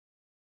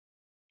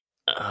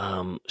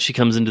 she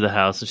comes into the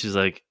house and she's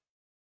like,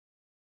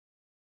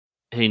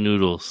 "Hey,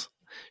 Noodles."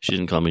 She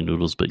didn't call me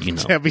Noodles, but you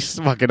know. That'd be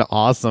fucking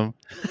awesome.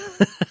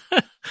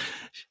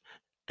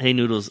 "Hey,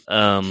 Noodles,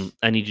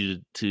 I need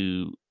you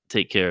to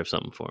take care of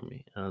something for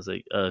me." I was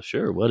like,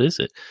 "Sure, what is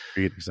it?"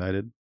 Are you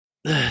excited?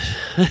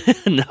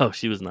 No,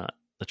 she was not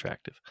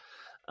attractive.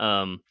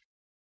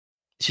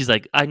 She's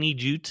like, "I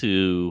need you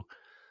to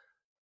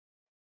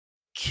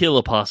kill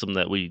a possum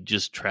that we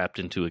just trapped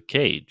into a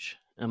cage."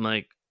 I'm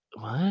like,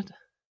 "What?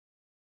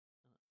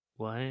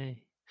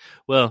 Why?"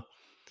 "Well,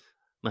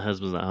 my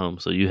husband's not home,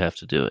 so you have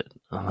to do it."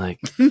 I'm like,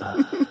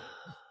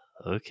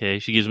 okay.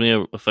 She gives me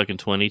a fucking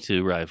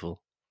 .22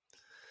 rifle.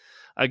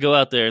 I go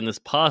out there, and this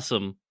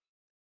possum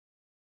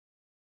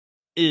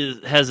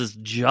has its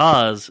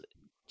jaws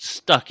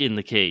stuck in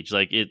the cage,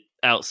 like it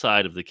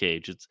outside of the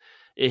cage.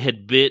 It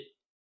had bit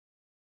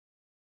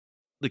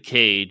the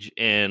cage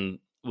and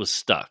was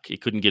stuck.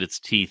 It couldn't get its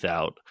teeth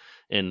out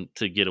and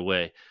to get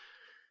away.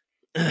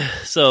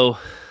 So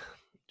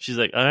she's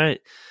like, "All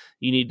right,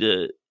 you need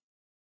to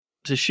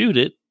shoot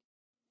it."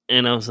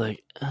 And I was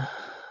like, "I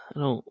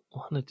don't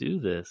want to do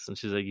this." And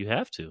she's like, "You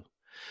have to."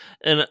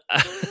 And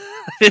I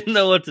didn't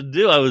know what to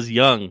do. I was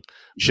young.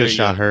 You should have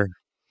shot her.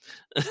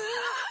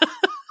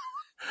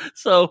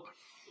 So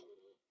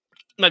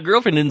my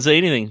girlfriend didn't say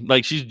anything.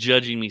 Like, she's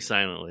judging me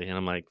silently. And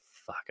I'm like,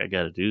 fuck, I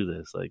got to do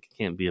this. Like, I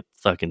can't be a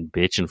fucking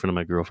bitch in front of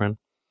my girlfriend.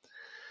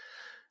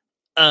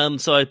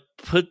 So I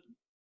put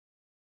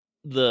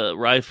the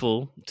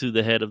rifle to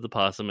the head of the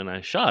possum and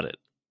I shot it.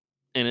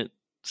 And it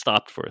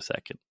stopped for a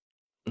second.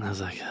 And I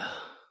was like,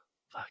 oh,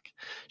 fuck.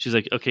 She's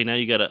like, "Okay, now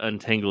you got to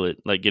untangle it,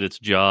 like get its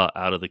jaw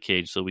out of the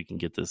cage so we can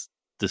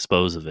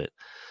dispose of it."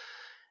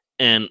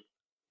 And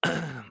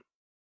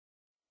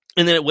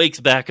and then it wakes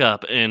back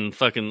up and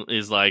fucking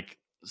is like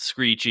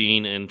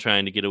screeching and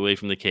trying to get away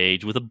from the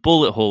cage with a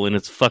bullet hole in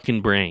its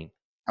fucking brain.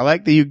 I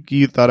like that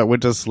you thought it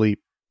went to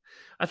sleep.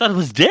 I thought it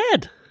was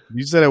dead.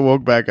 You said it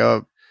woke back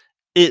up.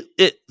 It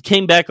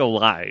came back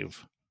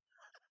alive.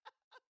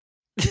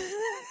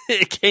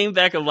 It came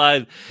back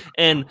alive.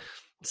 And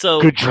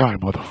so good try,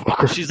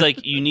 motherfucker. She's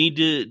like, you need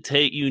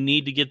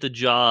to get the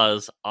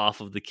jaws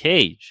off of the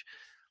cage.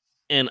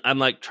 And I'm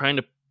like trying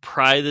to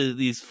pry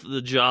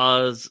the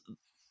jaws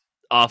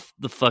off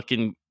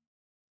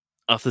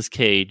this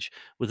cage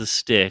with a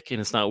stick, and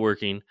it's not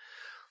working.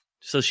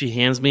 So she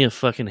hands me a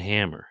fucking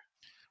hammer.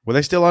 Were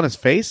they still on his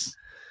face?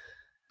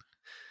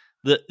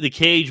 The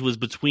cage was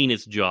between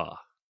its jaw.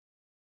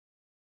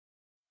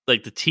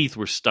 Like the teeth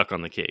were stuck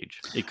on the cage.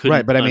 It couldn't.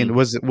 Right, but I mean,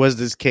 was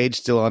this cage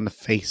still on the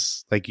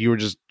face? Like you were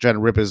just trying to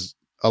rip his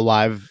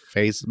alive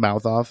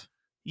mouth off?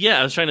 Yeah,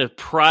 I was trying to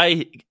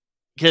pry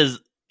because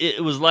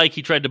it was like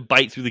he tried to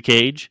bite through the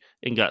cage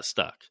and got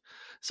stuck.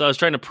 So I was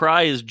trying to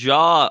pry his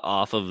jaw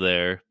off of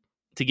there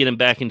to get him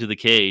back into the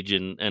cage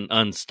and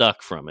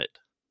unstuck from it.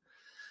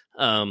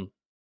 And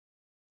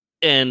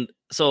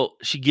so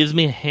she gives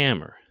me a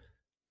hammer,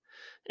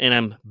 and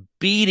I'm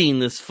beating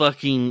this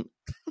fucking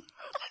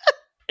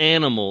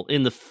animal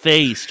in the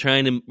face,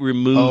 trying to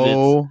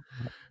remove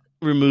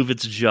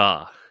its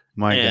jaw.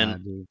 My and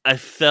God, dude. I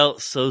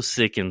felt so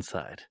sick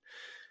inside.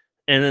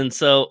 And then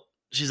so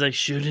she's like,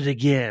 "Shoot it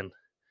again."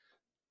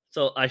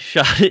 So I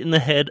shot it in the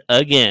head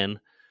again,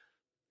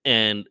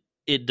 and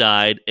it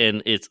died,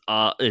 and its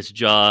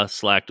jaw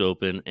slacked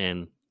open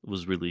and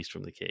was released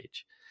from the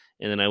cage.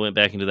 And then I went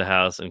back into the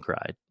house and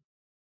cried.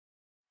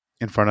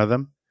 In front of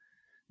them?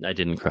 I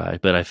didn't cry,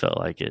 but I felt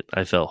like it.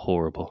 I felt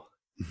horrible.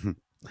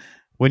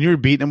 When you were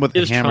beating him with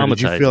the hammer,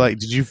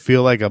 did you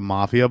feel like a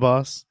mafia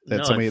boss? That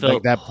No, somebody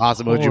like that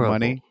possibly owed you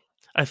money?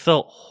 I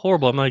felt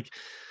horrible. I'm like,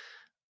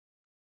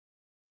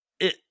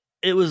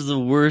 it was the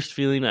worst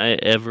feeling I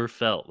ever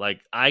felt.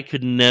 Like, I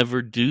could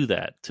never do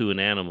that to an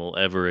animal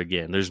ever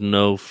again. There's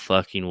no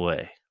fucking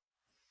way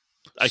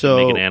I can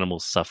make an animal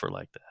suffer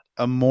like that.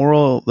 The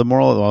moral,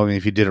 well, I mean,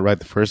 if you did it right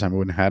the first time, it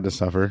wouldn't have had to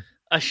suffer.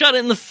 I shot it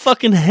in the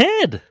fucking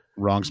head.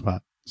 Wrong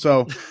spot.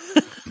 So,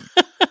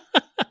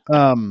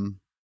 the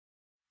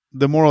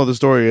moral of the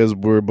story is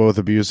we're both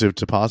abusive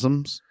to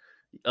possums.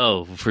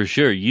 Oh, for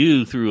sure.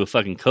 You threw a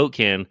fucking Coke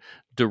can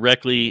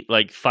directly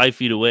like 5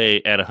 feet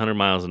away at 100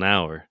 miles an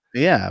hour.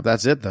 Yeah,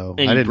 that's it though.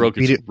 And you broke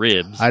its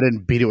ribs. I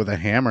didn't beat it with a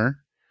hammer.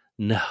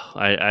 No,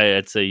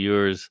 I'd say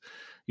yours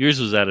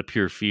was out of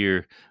pure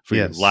fear for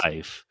your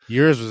life.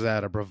 Yours was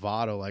out of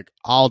bravado, like,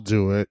 I'll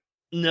do it.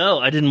 No,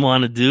 I didn't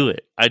want to do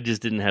it. I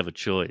just didn't have a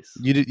choice.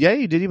 You did, yeah,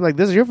 you did. You'd be like,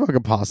 "This is your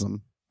fucking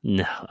possum."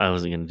 No, I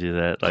wasn't going to do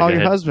that. Call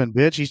your husband,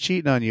 bitch. He's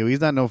cheating on you.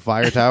 He's not no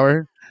fire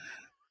tower.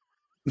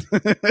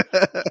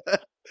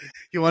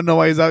 You want to know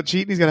why he's out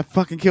cheating? He's going to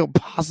fucking kill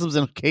possums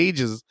in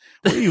cages.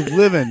 Where are you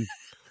living?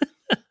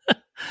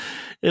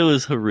 It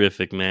was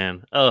horrific,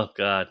 man. Oh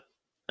God.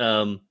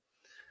 Well,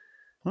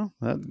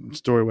 that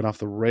story went off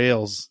the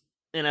rails.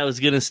 And I was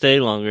gonna stay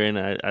longer, and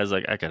I was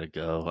like, I gotta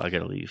go. I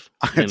gotta leave.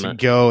 I have to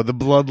go. The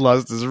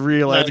bloodlust is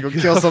real. I have to go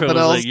kill something was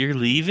else. Like, you're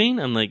leaving?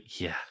 I'm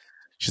like, yeah.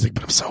 She's like,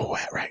 but I'm so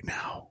wet right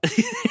now.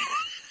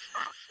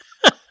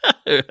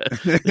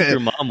 Your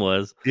mom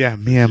was. Yeah,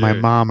 me and my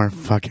mom are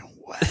fucking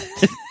wet.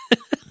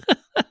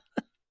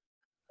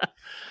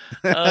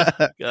 Oh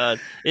God,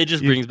 it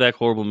just brings back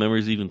horrible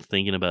memories even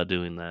thinking about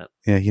doing that.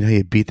 Yeah, you know,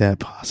 you beat that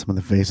possum in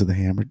the face with a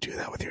hammer. Do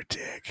that with your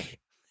dick.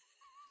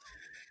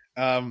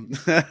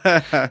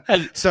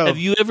 Have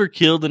you ever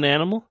killed an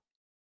animal?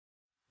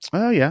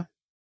 Oh yeah.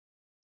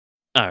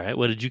 All right,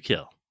 what did you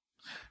kill?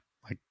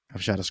 Like,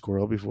 I've shot a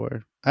squirrel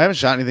before. I haven't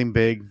shot anything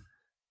big.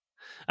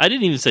 I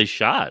didn't even say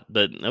shot,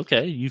 but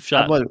okay, you've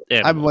shot.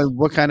 I'm like,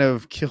 what kind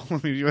of kill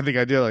do you think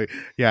I did? Like,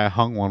 yeah, I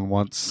hung one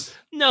once.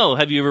 No,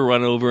 have you ever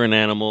run over an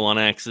animal on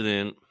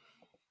accident?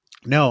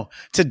 No,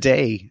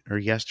 today or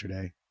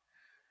yesterday,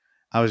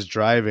 I was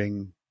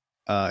driving,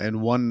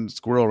 and one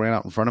squirrel ran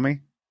out in front of me,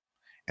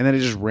 and then it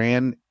just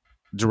ran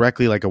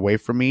directly like away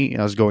from me.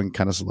 And I was going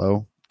kind of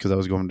slow because I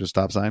was going to a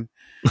stop sign.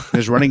 It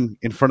was running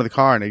in front of the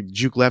car, and it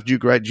juke left,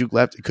 juke right, juke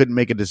left. It couldn't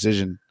make a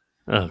decision.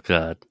 Oh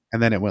God!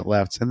 And then it went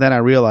left, and then I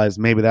realized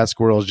maybe that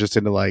squirrel is just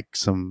into like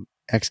some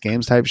X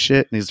Games type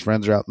shit, and his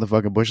friends are out in the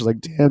fucking bushes like,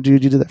 damn,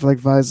 dude, you did that for like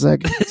 5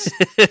 seconds.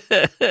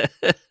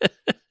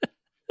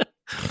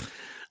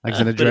 Like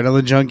an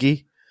adrenaline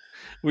junkie.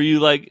 Were you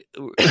like,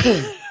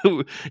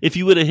 if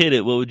you would have hit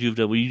it, what would you have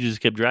done? Well, you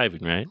just kept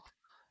driving, right?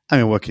 I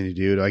mean, what can you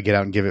do? Do I get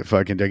out and do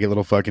I get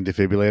little fucking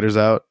defibrillators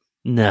out?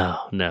 No.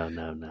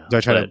 Do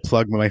I try to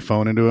plug my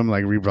phone into him,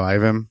 like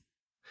revive him?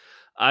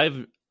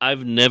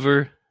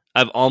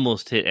 I've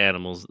almost hit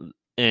animals,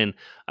 and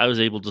I was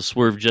able to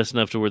swerve just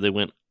enough to where they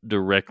went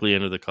directly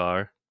under the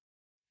car.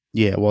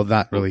 Yeah, well,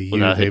 not really you.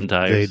 Without hitting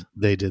tires.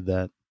 They did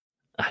that.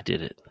 I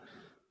did it.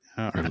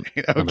 All right.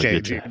 Okay,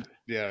 dude. Driver.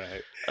 Yeah,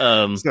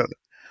 all right. So,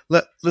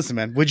 listen,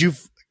 man.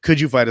 Could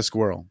you fight a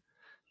squirrel?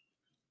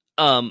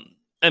 I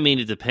mean,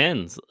 it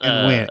depends.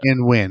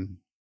 And win.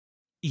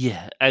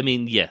 Yeah, I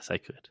mean, yes, I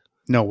could.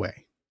 No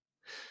way.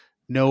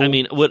 No. I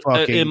mean, what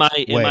am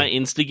I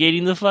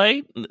instigating the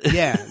fight?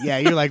 Yeah.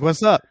 You're like,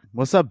 what's up?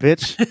 What's up,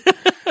 bitch?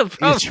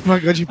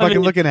 What you fucking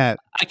looking at?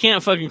 I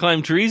can't fucking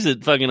climb trees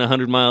at fucking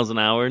 100 miles an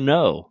hour.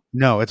 No,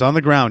 it's on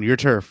the ground. Your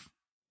turf.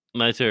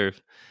 My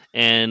turf.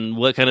 And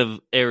what kind of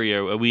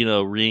area? Are we in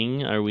a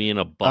ring? Are we in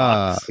a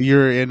box?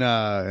 You're in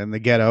the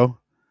ghetto.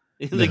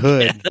 In the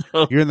hood.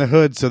 Ghetto. You're in the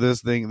hood, so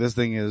this thing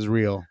is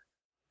real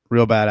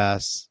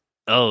badass.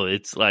 Oh,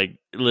 it's like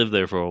lived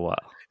there for a while.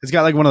 It's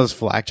got like one of those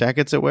flak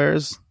jackets it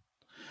wears.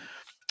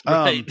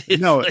 Right.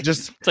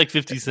 It's like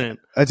 50 Cent.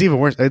 It's even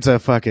worse. It's a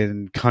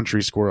fucking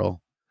country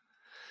squirrel.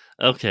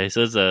 Okay,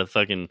 so it's a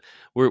fucking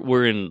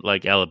we're in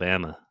like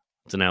Alabama.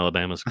 It's an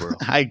Alabama squirrel.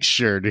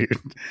 Sure, dude.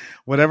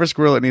 Whatever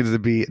squirrel it needs to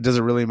be, it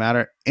doesn't really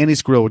matter. Any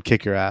squirrel would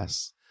kick your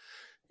ass.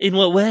 In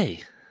what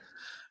way?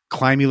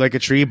 Climb you like a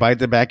tree, bite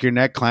the back of your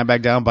neck, climb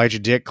back down, bite your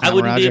dick, climb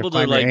around you,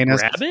 climb your anus.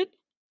 Grab it?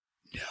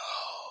 No.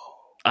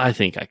 I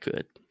think I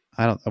could.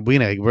 I don't. We're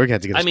gonna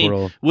have to get a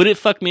squirrel. Mean, would it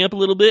fuck me up a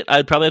little bit?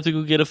 I'd probably have to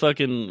go get a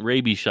fucking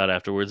rabies shot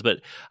afterwards.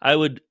 But I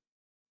would.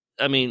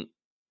 I mean,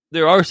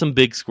 there are some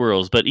big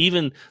squirrels, but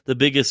even the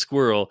biggest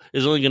squirrel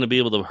is only going to be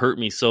able to hurt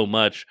me so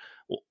much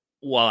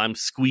while I'm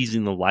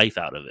squeezing the life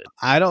out of it.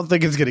 I don't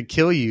think it's going to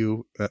kill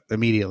you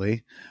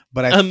immediately,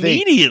 but I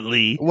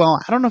think.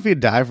 Well, I don't know if you'd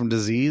die from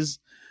disease.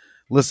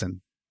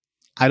 Listen,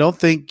 I don't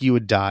think you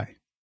would die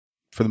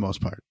for the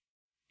most part.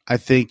 I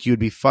think you'd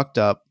be fucked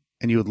up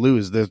and you would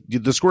lose.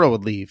 The squirrel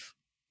would leave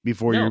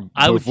before you.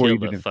 I would kill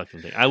the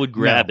fucking thing. I would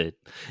grab it.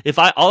 If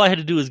all I had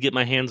to do was get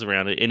my hands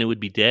around it and it would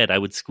be dead. I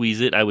would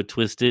squeeze it. I would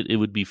twist it. It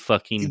would be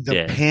fucking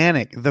dead.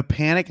 The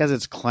panic as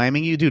it's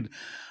climbing you, dude.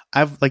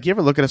 You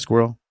ever look at a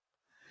squirrel?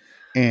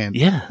 And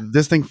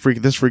this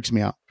freaks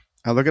me out.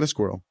 I look at a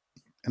squirrel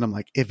and I'm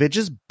like, if it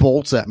just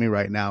bolts at me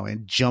right now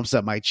and jumps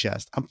at my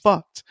chest, I'm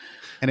fucked.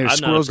 And if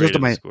squirrels goes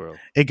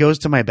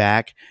to my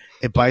back,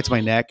 it bites my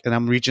neck, and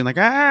I'm reaching like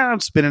I'm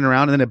spinning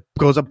around, and then it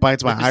goes up,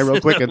 bites my eye real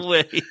quick.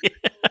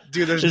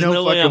 Dude, there's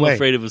no way fucking I'm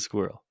afraid of a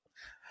squirrel.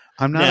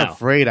 I'm not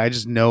afraid. I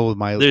just know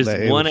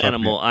there's one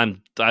animal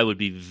I would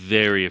be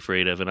very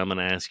afraid of, and I'm going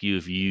to ask you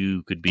if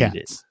you could beat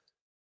it.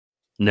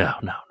 No.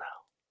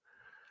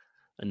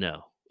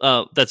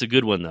 That's a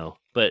good one though.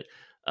 But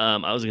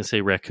I was going to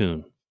say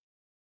raccoon.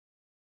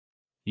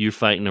 You're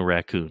fighting a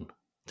raccoon.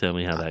 Tell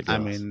me how that goes. I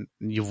mean,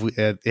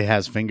 it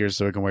has fingers,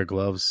 so it can wear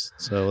gloves.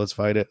 So let's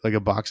fight it like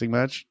a boxing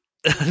match.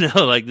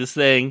 No, like this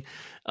thing.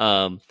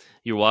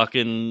 You're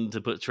walking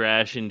to put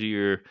trash into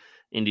your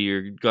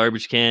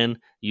garbage can.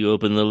 You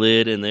open the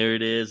lid, and there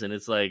it is. And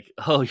it's like,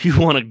 oh, you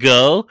want to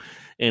go?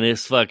 And it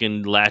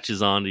fucking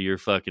latches onto your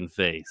fucking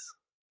face.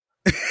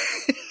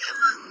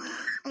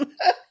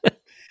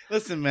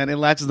 Listen, man, it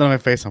latches on my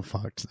face. I'm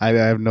fucked.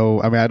 I'd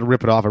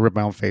rip it off. I rip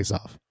my own face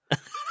off.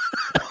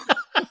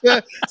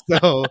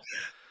 So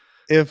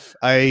if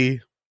I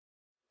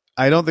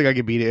I don't think I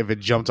could beat it if it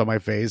jumped on my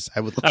face. I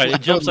would. All right,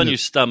 it jumps on your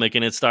stomach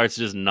and it starts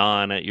just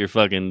gnawing at your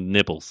fucking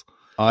nipples.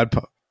 All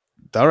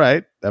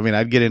right. I mean,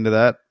 I'd get into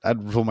that.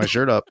 I'd pull my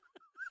shirt up.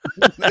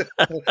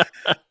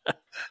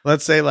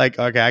 Let's say like,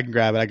 okay, I can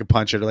grab it, I can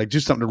punch it, or like do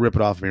something to rip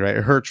it off of me, right?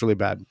 It hurts really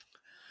bad.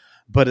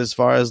 But as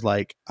far as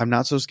like, I'm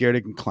not so scared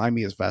it can climb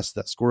me as fast as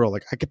that squirrel.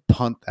 Like I could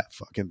punt that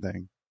fucking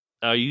thing.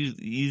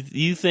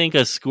 You think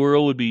a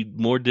squirrel would be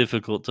more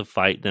difficult to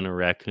fight than a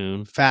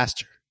raccoon?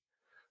 Faster.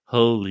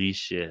 Holy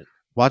shit.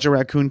 Watch a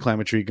raccoon climb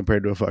a tree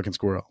compared to a fucking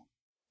squirrel.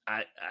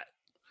 I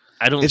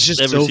don't It's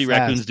just ever so see fast.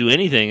 raccoons do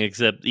anything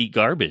except eat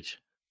garbage.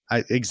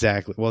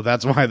 Exactly. Well,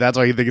 that's why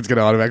you think it's going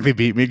to automatically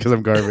beat me because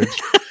I'm garbage.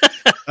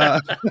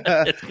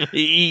 It's gonna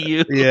eat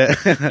you. Yeah.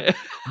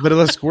 But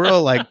a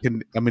squirrel, like,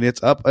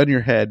 it's up on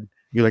your head.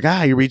 You're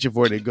like, you're reaching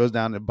for it. And it goes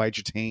down and bites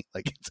your taint.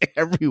 Like, it's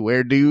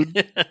everywhere,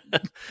 dude.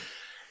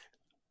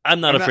 I'm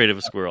not afraid of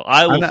a squirrel.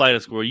 I will fight a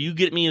squirrel. You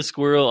get me a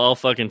squirrel, I'll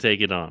fucking take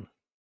it on.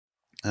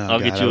 I'll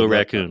get you a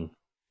raccoon.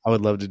 I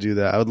would love to do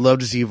that. I would love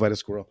to see you fight a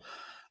squirrel.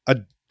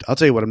 I'll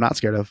tell you what I'm not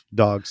scared of.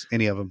 Dogs.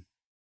 Any of them.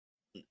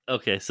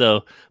 Okay,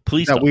 so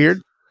police Is that dogs.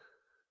 weird?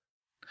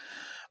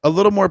 A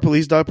little more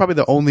police dog. Probably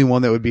the only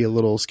one that would be a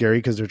little scary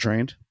because they're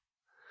trained.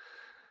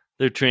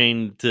 They're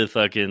trained to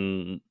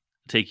fucking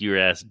take your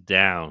ass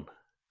down.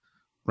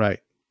 Right.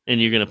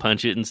 And you're going to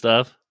punch it and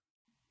stuff?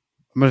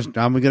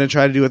 I'm gonna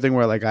try to do a thing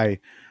where like I'm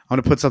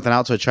gonna put something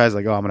out so it tries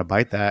like, I'm gonna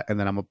bite that, and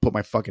then I'm gonna put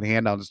my fucking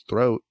hand down its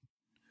throat,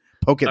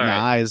 poke it in the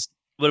eyes.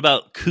 What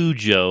about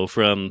Cujo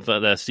from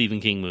that Stephen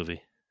King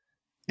movie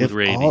with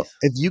rabies?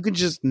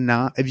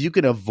 If you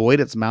can avoid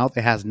its mouth,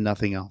 it has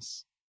nothing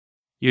else.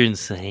 You're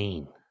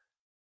insane.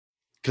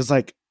 Because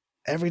like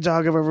every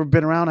dog I've ever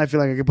been around, I feel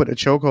like I could put in a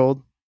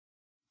chokehold.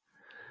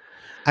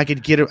 I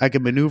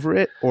could maneuver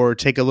it or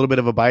take a little bit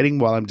of a biting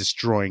while I'm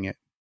destroying it.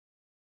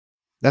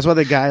 That's why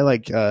the guy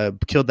like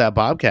killed that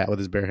bobcat with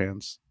his bare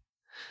hands.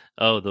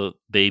 Oh, the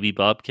baby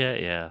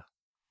bobcat? Yeah. It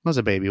was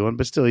a baby one,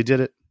 but still he did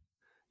it.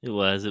 It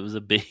was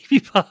a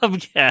baby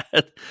bobcat.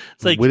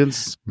 It's like we didn't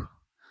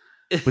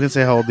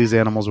say how old these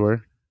animals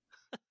were.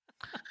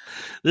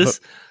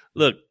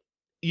 Look,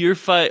 your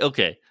fight.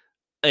 Okay,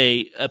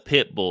 a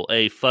pit bull,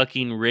 a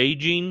fucking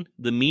raging,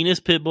 the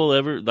meanest pit bull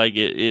ever. Like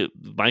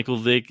Michael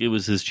Vick, it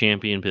was his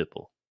champion pit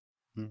bull,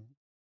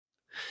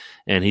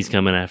 and he's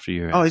coming after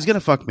your ass. Oh, he's gonna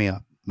fuck me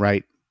up,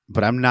 right?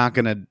 But I'm not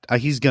gonna.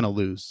 He's gonna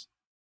lose.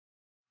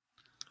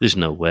 There's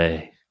no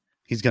way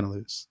he's gonna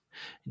lose.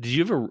 Did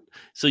you ever?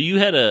 So you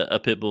had a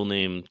pit bull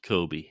named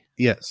Kobe.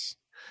 Yes,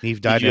 he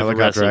died in a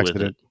helicopter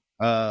accident.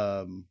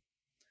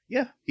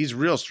 Yeah, he's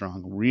real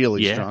strong,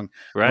 really strong.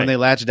 Right. When they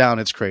latch down,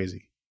 it's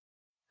crazy.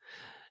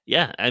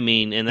 Yeah, I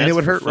mean, and it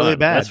would hurt really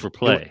bad. That's for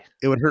play.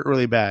 It would hurt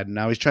really bad.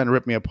 Now he's trying to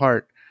rip me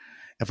apart.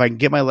 If I can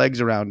get my legs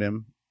around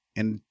him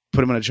and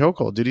put him in a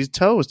chokehold, dude, he's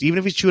toast. Even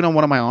if he's chewing on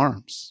one of my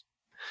arms,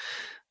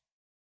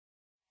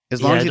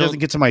 as long as he doesn't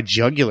get to my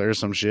jugular or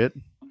some shit.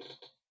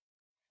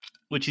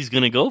 Which he's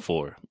going to go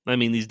for. I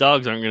mean, these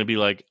dogs aren't going to be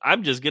like,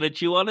 I'm just going to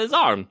chew on his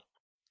arm.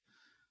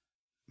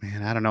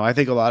 Man, I don't know. I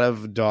think a lot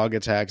of dog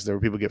attacks where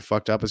people get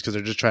fucked up is because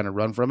they're just trying to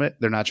run from it.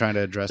 They're not trying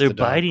to address the dog.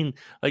 They're biting,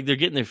 like they're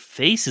getting their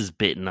faces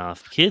bitten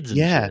off. Kids and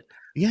shit.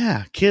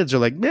 Yeah. Kids are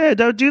like, man,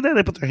 don't do that.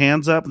 They put their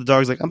hands up. The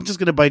dog's like, I'm just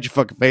going to bite your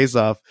fucking face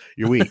off.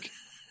 You're weak.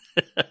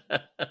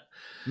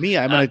 Me,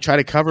 I'm going to try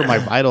to cover my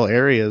vital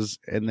areas,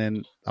 and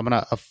then I'm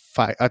going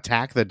to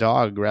attack the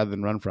dog rather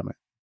than run from it.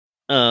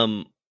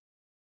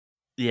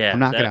 Yeah, I'm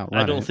not going to.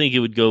 I don't think it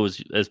would go as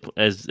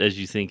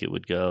you think it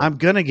would go. I'm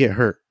going to get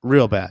hurt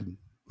real bad,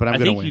 but I'm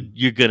going to win.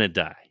 You're going to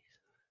die.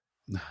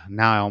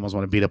 Now I almost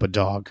want to beat up a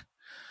dog.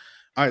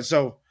 All right,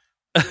 so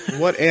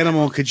what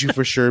animal could you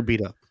for sure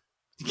beat up?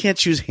 You can't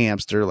choose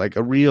hamster, like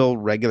a real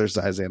regular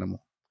size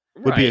animal.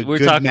 Would be a We're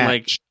good talking match.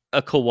 like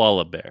a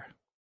koala bear.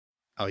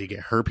 Oh, you get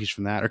herpes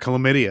from that, or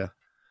chlamydia.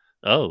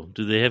 Oh,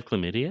 do they have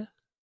chlamydia?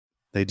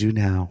 They do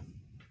now.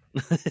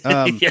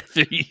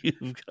 After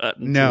you've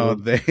gotten no,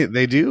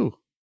 they do.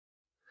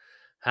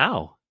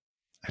 How?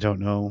 I don't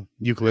know.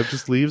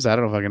 Eucalyptus leaves? I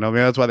don't know if I can know.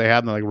 Maybe that's why they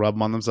have them, like rub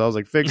them on themselves,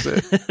 like fix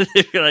it.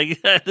 They're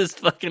like, this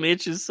fucking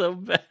itch is so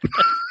bad.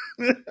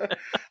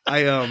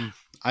 I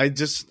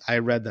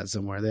read that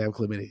somewhere. They have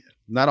chlamydia.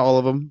 Not all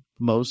of them.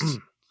 Most.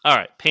 All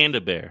right, panda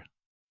bear.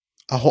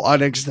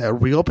 A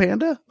real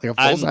panda? Like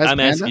a full size panda? I'm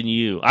asking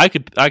you. I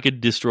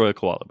could destroy a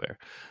koala bear.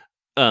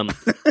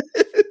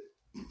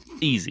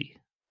 Easy.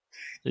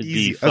 It'd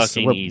be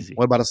fucking easy.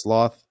 What about a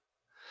sloth?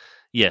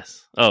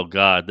 Yes. Oh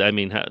God. I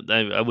mean,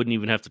 I wouldn't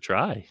even have to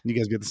try. You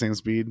guys get the same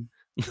speed.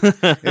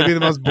 It'd be the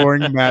most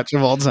boring match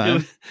of all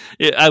time.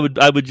 I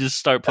would just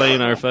start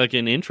playing our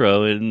fucking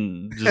intro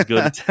and just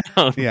go to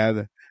town.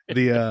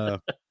 Yeah.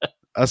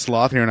 A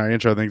sloth here in our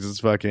intro thinks it's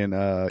fucking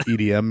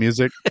EDM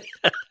music.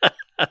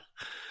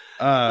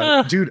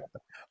 Dude,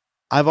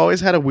 I've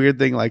always had a weird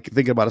thing, like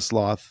thinking about a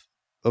sloth,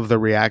 of the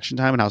reaction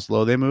time and how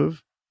slow they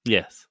move.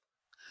 Yes.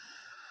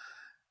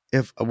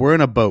 If we're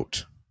in a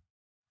boat,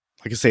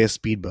 like say a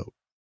speedboat,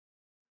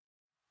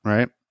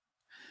 right?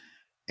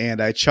 And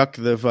I chuck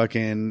the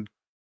fucking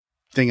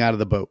thing out of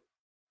the boat.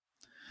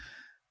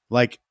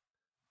 Like,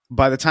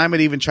 by the time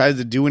it even tries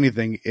to do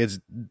anything, it's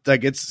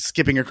like it's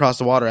skipping across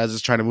the water as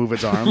it's trying to move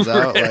its arms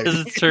out. Like,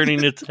 as it's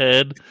turning its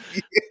head.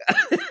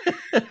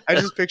 I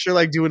just picture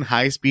like doing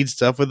high speed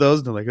stuff with those,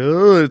 and they're like,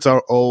 oh, it's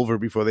all over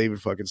before they even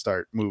fucking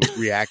start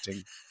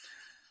reacting.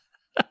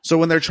 So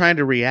when they're trying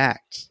to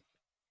react,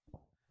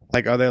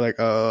 like, are they like,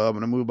 oh, I'm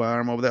gonna move my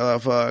arm over there? Oh,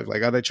 fuck!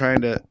 Like, are they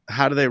trying to?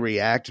 How do they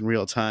react in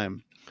real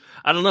time?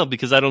 I don't know,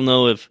 because I don't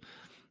know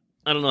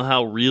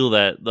how real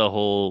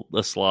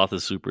the sloth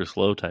is super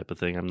slow type of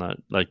thing. I'm not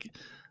like,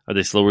 are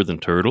they slower than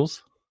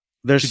turtles?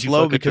 They're Could you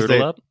slow fuck a because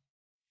turtle up?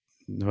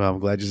 Well, I'm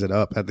glad you said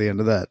up at the end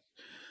of that.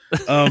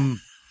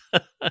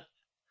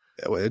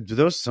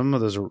 Some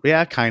of those,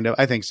 yeah, kind of.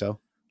 I think so.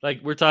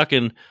 Like we're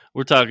talking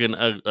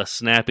a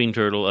snapping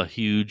turtle, a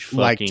huge fucking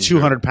like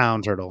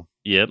 200-pound turtle.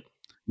 Yep.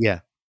 Yeah.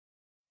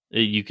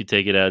 You could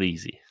take it out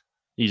easy.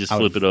 You just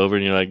flip it over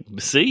and you're like,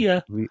 see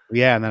ya.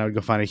 Yeah, and then I would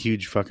go find a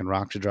huge fucking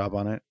rock to drop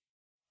on it.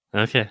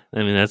 Okay. I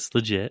mean, that's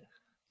legit.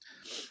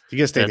 You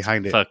gotta stay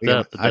behind it. Fucked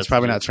up, It's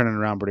probably not turning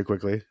around pretty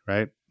quickly,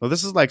 right? Well,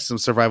 this is like some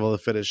survival of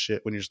the fittest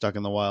shit when you're stuck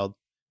in the wild.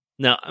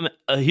 Now,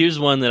 here's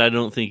one that I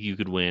don't think you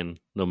could win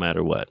no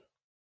matter what.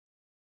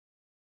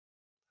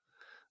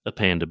 A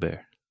panda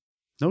bear.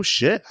 No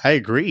shit. I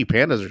agree.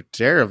 Pandas are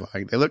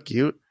terrifying. They look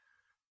cute.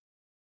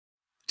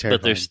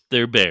 Terrifying. But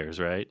they're bears,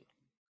 right?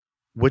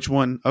 Which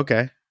one?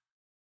 Okay.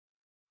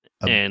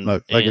 Go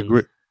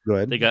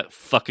ahead. They got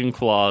fucking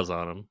claws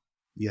on them.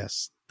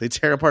 Yes. They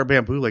tear apart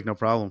bamboo like no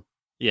problem.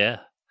 Yeah.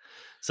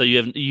 So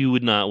you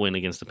would not win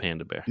against a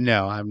panda bear.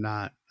 No, I'm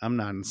not. I'm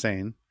not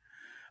insane.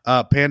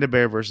 Panda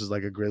bear versus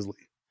like a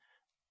grizzly.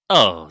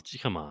 Oh,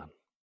 come on.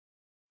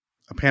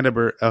 A panda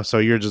bear. Oh, so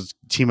you're just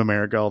Team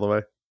America all the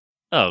way?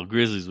 Oh,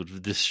 grizzlies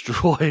would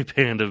destroy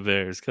panda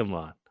bears. Come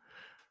on.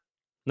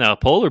 Now, a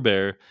polar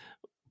bear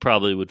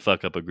probably would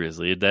fuck up a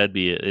grizzly. That'd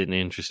be an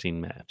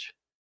interesting match.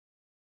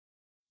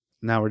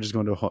 Now we're just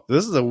going to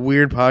this is a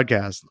weird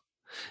podcast.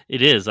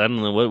 It is. I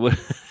don't know what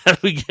how do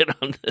we get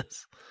on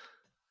this?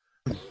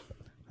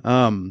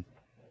 I'm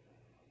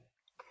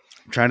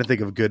trying to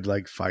think of good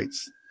like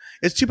fights.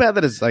 It's too bad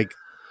that it's like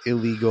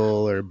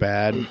illegal or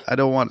bad. I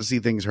don't want to see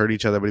things hurt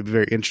each other, but it'd be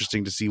very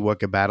interesting to see what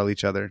could battle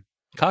each other.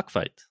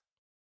 Cockfights.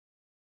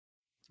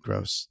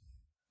 Gross.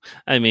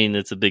 I mean,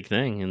 it's a big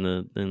thing in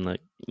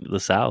the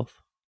South.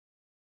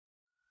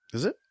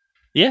 Is it?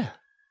 Yeah.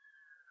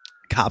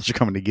 Cops are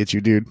coming to get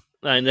you, dude.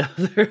 I know.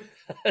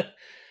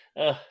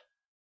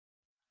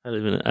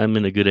 I'm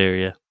in a good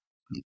area.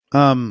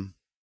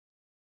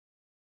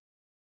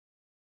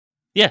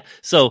 Yeah.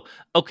 So,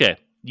 okay,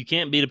 you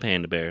can't beat a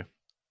panda bear.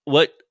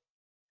 What?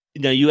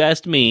 Now you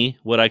asked me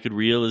what I could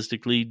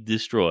realistically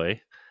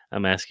destroy.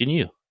 I'm asking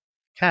you.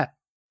 Cat.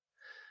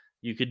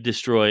 You could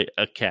destroy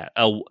a cat,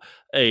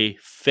 a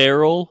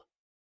feral,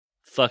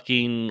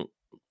 fucking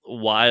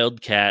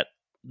wild cat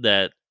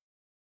that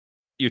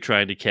you're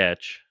trying to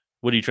catch.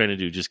 What are you trying to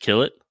do? Just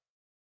kill it?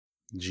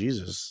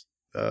 Jesus.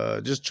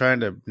 Just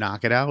trying to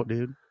knock it out,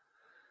 dude.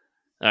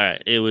 All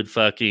right. It would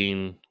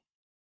fucking...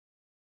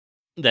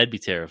 That'd be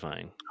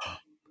terrifying.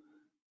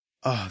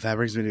 Oh, that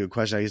brings me to a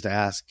question I used to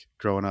ask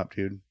growing up,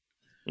 dude.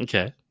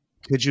 Okay.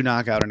 Could you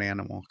knock out an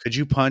animal? Could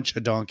you punch a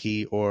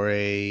donkey or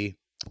a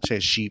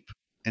sheep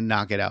and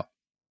knock it out?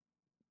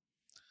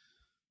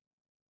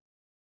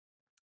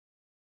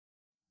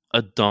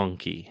 A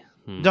donkey.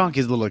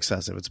 Donkey's a little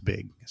excessive. It's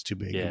big. It's too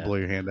big. Yeah. You'll blow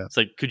your hand out. It's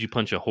like, could you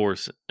punch a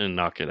horse and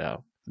knock it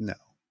out? No.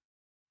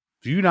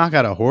 If you knock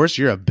out a horse,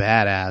 you're a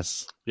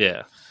badass.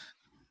 Yeah.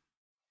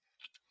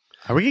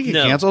 Are we going to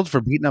get canceled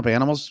for beating up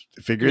animals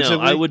figuratively?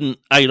 No, I wouldn't.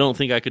 I don't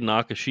think I could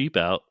knock a sheep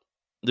out.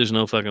 There's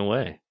no fucking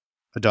way.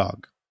 A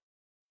dog.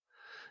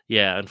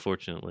 Yeah,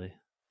 unfortunately.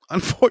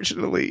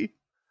 Unfortunately.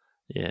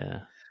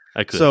 Yeah,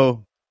 I could.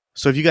 So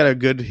if you got a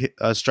good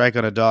strike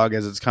on a dog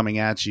as it's coming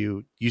at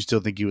you, you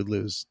still think you would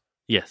lose?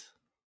 Yes.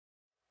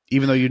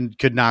 Even though you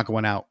could knock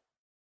one out?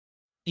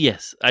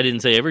 Yes. I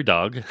didn't say every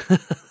dog.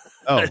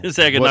 Oh. I didn't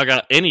say I could knock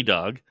out any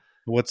dog.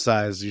 What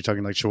size? Are you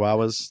talking like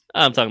Chihuahuas?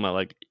 I'm talking about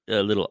like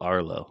a little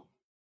Arlo.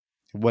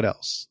 What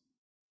else?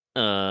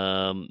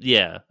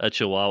 Yeah, a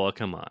Chihuahua.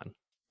 Come on.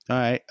 All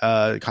right.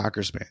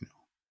 Cocker Spaniel.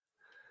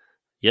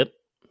 Yep.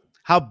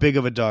 How big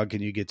of a dog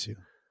can you get to?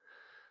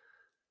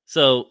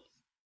 So,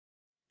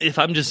 if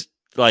I'm just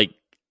like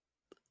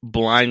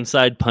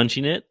blindside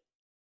punching it,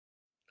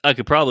 I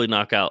could probably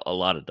knock out a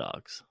lot of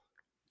dogs.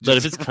 But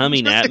if it's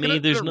coming at me,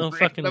 there's no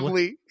fucking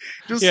way.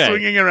 Just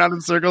swinging around in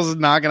circles and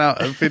knocking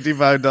out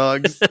 55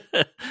 dogs.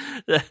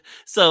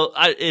 So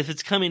if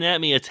it's coming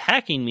at me,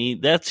 attacking me,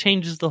 that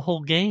changes the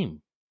whole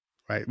game.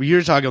 Right.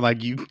 You're talking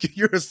like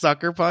you're a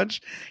sucker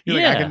punch? You're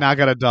like, I can knock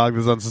out a dog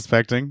that's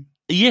unsuspecting?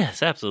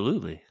 Yes,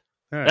 absolutely.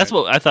 Right. That's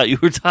what I thought you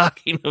were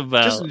talking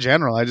about. Just in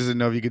general. I just didn't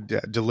know if you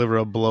could deliver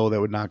a blow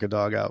that would knock a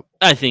dog out.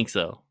 I think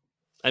so.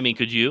 I mean,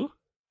 could you?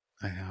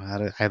 I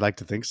know. I'd like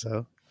to think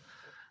so.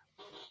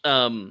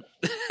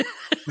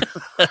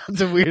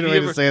 It's a weird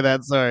way to say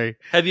that. Sorry.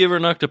 Have you ever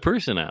knocked a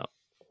person out?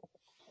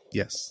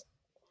 Yes.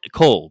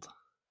 Cold.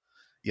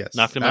 Yes.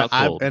 Knocked him out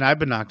cold. And I've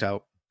been knocked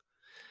out.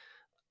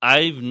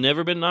 I've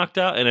never been knocked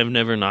out, and I've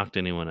never knocked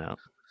anyone out.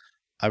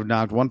 I've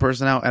knocked one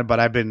person out, but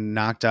I've been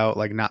knocked out,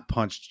 like not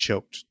punched,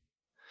 choked.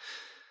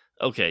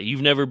 Okay,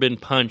 you've never been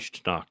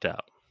punched, knocked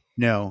out.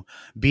 No,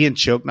 being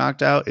choke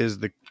knocked out is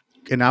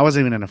and I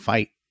wasn't even in a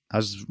fight. I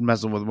was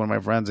messing with one of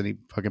my friends and he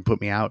fucking put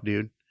me out,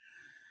 dude.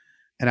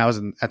 And I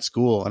was at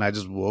school and I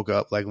just woke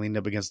up, like leaned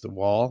up against the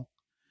wall.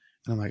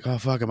 And I'm like, oh,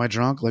 fuck, am I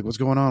drunk? Like, what's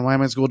going on? Why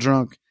am I in school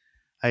drunk?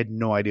 I had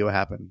no idea what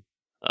happened.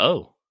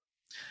 Oh.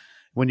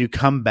 When you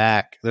come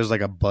back, there's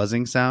like a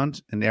buzzing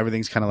sound and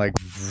everything's kind of like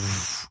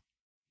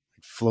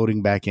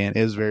floating back in.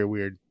 It was very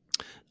weird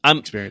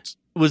experience.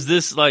 Was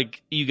this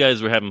like you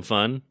guys were having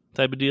fun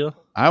type of deal?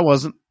 I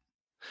wasn't.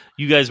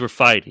 You guys were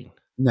fighting?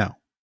 No.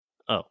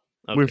 Oh.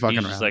 Okay. We were fucking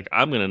He's around. just like,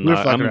 I'm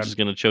just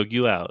going to choke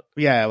you out.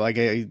 Yeah, like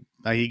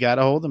he got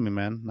a hold of me,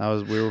 man.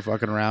 We were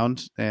fucking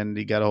around, and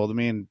he got a hold of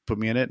me and put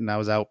me in it, and I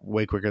was out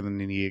way quicker than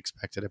he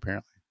expected,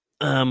 apparently.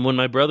 When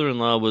my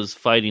brother-in-law was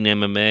fighting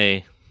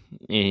MMA,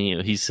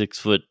 and, he's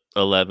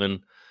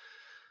 6'11",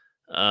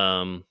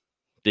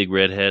 big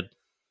redhead.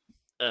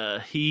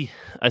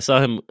 I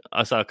saw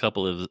a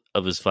couple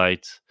of his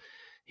fights.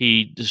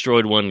 He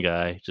destroyed one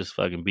guy, just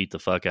fucking beat the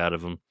fuck out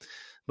of him.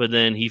 But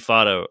then he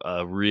fought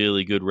a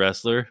really good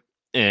wrestler,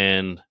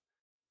 and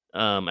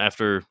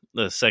after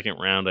the second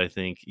round, I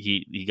think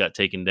he got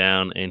taken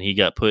down and he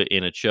got put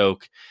in a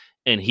choke,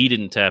 and he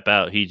didn't tap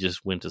out. He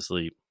just went to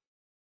sleep.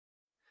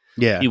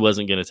 Yeah, he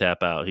wasn't going to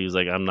tap out. He was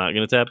like, "I'm not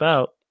going to tap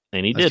out,"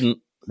 and he didn't.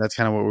 That's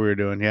kind of what we were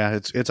doing. Yeah,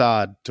 it's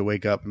odd to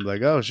wake up and be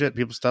like, "Oh shit,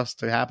 stuff's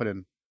still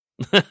happening."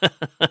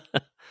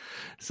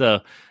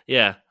 So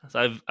yeah,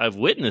 I've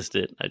witnessed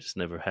it. I just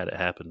never had it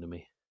happen to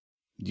me.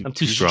 I'm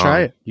too strong. Should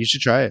try it. You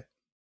should try it.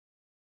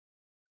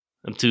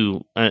 I'm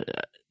too.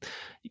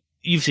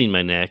 You've seen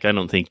my neck. I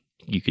don't think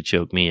you could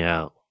choke me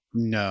out.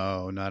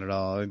 No, not at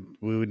all.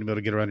 We wouldn't be able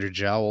to get around your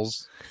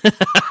jowls.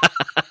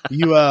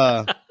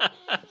 I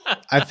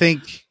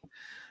think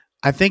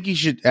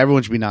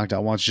everyone should be knocked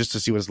out once just to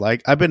see what it's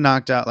like. I've been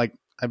knocked out. Like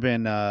I've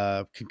been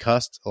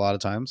concussed a lot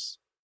of times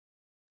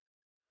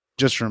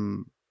just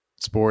from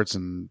sports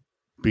and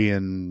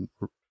being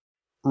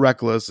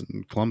reckless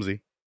and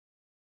clumsy.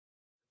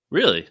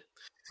 Really?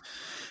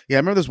 Yeah, I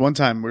remember this one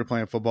time we were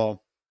playing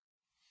football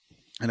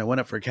and I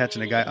went up for a catch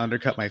and a guy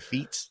undercut my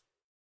feet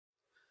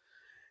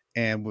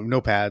and with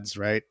no pads,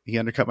 right? He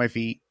undercut my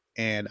feet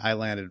and I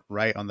landed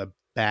right on the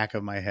back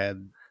of my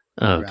head.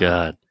 Oh,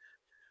 God.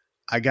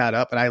 I got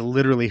up and I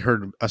literally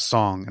heard a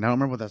song and I don't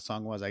remember what that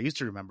song was. I used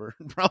to remember.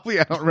 Probably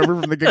I don't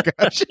remember from the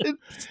concussion.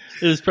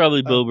 It was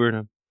probably Bo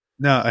Burnham.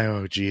 No,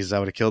 oh geez, I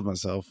would have killed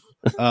myself.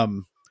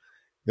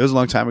 It was a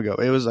long time ago.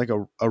 It was like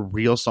a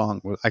real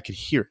song. I could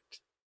hear it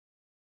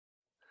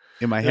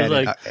in my head.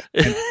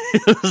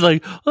 It was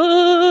like,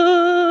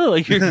 oh,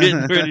 like you're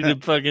getting ready to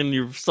fucking,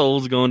 your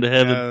soul's going to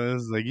heaven. It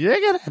was like, you're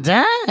gonna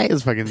die. It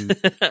was fucking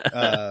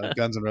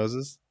Guns N'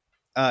 Roses.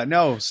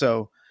 No,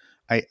 so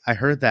I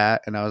heard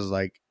that and I was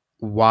like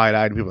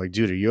wide-eyed. People were like,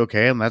 dude, are you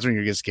okay? And that's when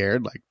you get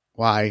scared. Like,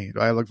 why?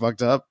 Do I look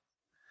fucked up?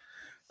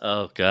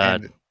 Oh,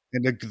 God.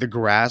 And the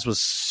grass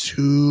was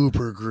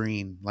super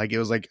green. Like it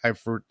was like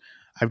I've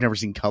never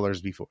seen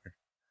colors before.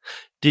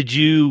 Did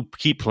you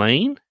keep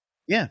playing?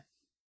 Yeah.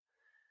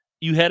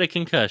 You had a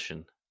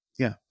concussion.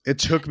 Yeah. It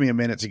took me a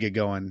minute to get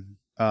going.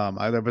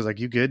 I was like,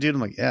 "You good, dude?"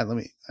 I'm like, "Yeah, let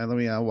me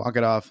walk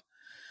it off."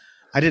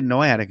 I didn't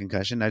know I had a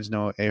concussion. I just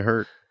know it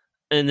hurt.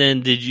 And then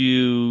did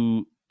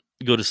you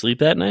go to sleep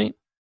that night?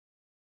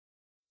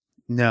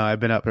 No, I've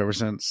been up ever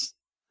since.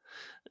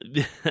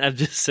 I'm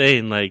just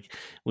saying, like,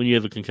 when you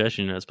have a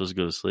concussion, you're not supposed to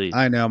go to sleep.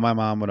 I know. My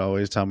mom would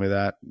always tell me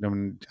that.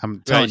 I'm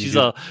telling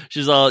you.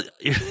 She's all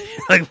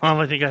like, Mom,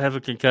 I think I have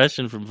a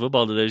concussion from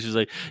football today. She's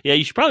like, yeah,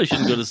 you probably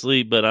shouldn't go to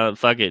sleep, but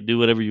fuck it. Do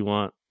whatever you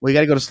want. Well, you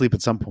got to go to sleep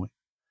at some point.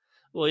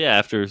 Well, yeah,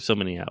 after so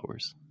many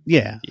hours.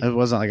 Yeah. It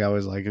wasn't like I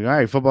was like, all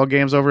right, football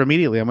game's over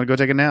immediately. I'm going to go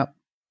take a nap.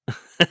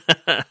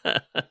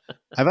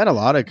 I've had a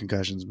lot of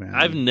concussions, man.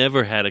 I've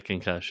never had a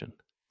concussion.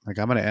 Like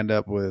I'm gonna end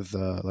up with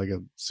like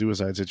a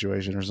suicide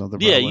situation or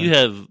something. Yeah, probably. You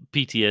have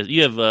PTSD.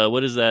 You have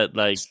what is that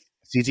like?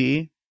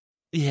 CTE.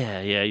 Yeah.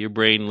 Your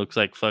brain looks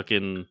like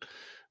fucking.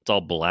 It's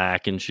all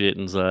black and shit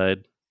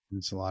inside.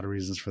 There's a lot of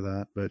reasons for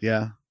that, but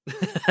yeah.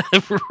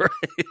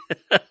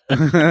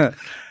 Right.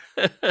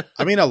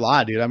 I mean, a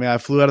lot, dude. I mean, I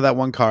flew out of that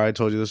one car I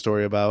told you the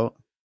story about.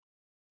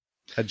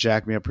 That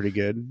jacked me up pretty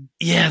good.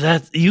 Yeah,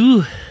 that's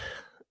you.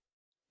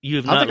 You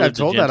have. I don't think I've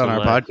told that on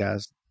our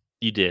podcast.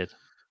 You did.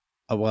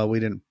 Well, we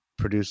didn't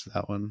produce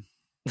that one.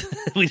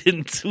 We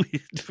didn't.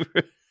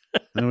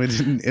 No, we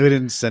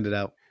didn't send it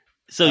out.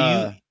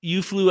 So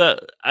you flew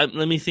out.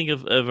 Let me think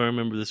if I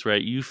remember this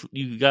right.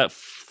 You got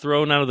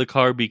thrown out of the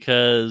car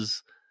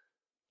because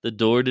the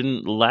door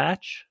didn't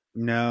latch.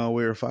 No,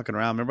 we were fucking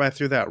around. Remember, I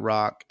threw that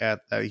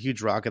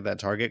huge rock at that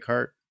Target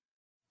cart.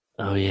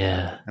 Oh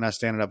yeah, and I was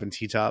standing up in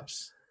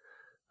T-tops.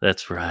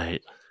 That's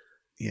right.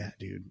 Yeah,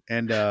 dude.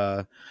 And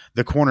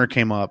the corner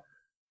came up.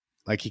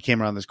 Like he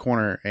came around this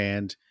corner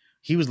and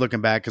he was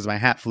looking back because my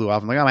hat flew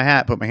off. I'm like, oh, my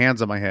hat, put my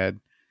hands on my head,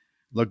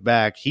 looked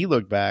back. He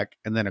looked back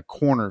and then a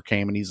corner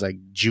came and he's like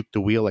juked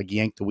the wheel, like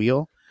yanked the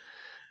wheel.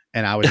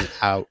 And I was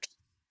out.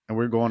 And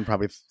we're going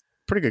probably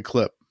pretty good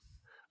clip.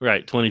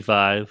 Right,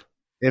 25.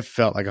 It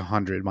felt like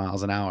 100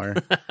 miles an hour.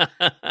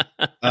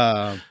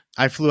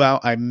 I flew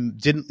out. I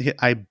didn't hit.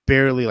 I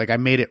barely I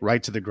made it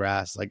right to the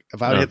grass. Like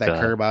if I would hit that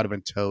curb, I would have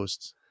been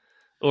toast.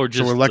 Or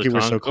just we're lucky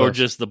we're so close. Or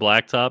just the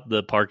blacktop,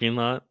 the parking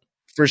lot.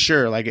 For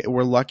sure. Like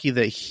we're lucky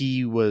that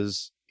he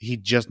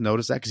just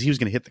noticed that because he was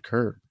going to hit the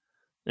curb,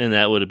 and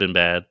that would have been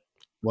bad.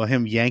 Well,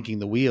 him yanking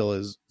the wheel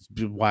is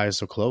why it's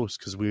so close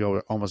because we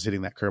were almost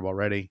hitting that curb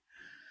already.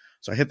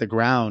 So I hit the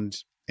ground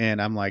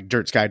and I'm like,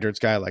 dirt sky.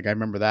 Like I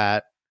remember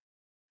that.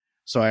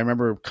 So I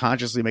remember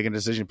consciously making a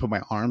decision to put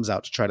my arms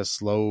out to try to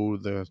slow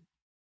the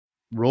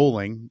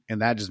rolling,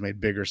 and that just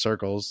made bigger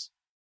circles.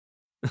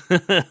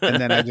 And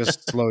then I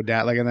just slowed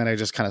down, and then I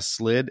just kind of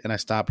slid, and I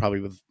stopped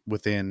probably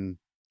within.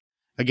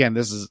 Again,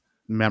 this is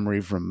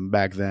memory from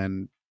back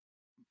then.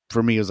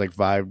 For me, it was like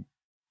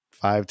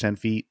 10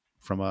 feet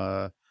from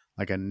a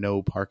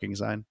no parking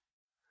sign,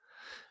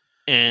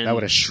 and that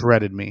would have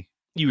shredded me.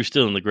 You were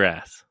still in the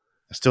grass.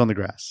 Still in the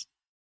grass,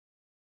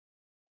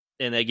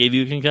 and that gave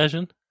you a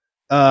concussion.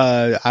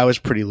 I was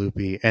pretty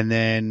loopy, and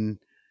then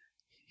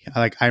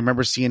I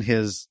remember seeing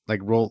his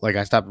roll.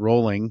 I stopped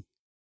rolling,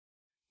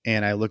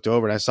 and I looked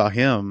over and I saw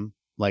him.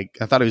 I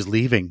thought he was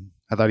leaving.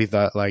 I thought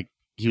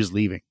he was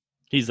leaving.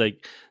 He's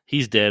like,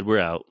 he's dead. We're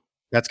out.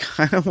 That's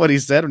kind of what he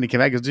said when he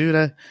came back. He goes, dude,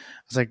 I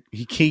was like,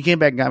 he came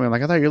back and got me. I'm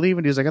like, I thought you were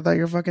leaving. He was like, I thought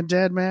you were fucking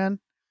dead, man.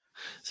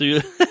 So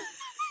you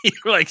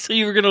were like, so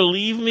you were gonna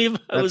leave me if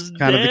I was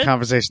kind dead? of the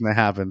conversation that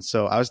happened.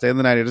 So I was staying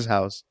the night at his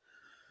house.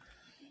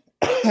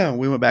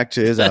 We went back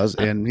to his house,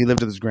 and he lived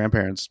with his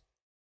grandparents,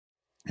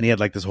 and he had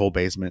this whole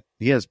basement.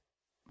 He is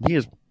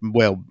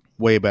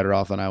way better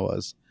off than I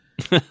was.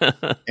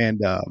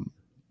 And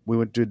we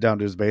went down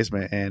to his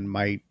basement, and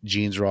my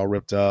jeans were all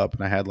ripped up,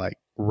 and I had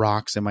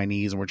rocks in my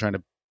knees, and we're trying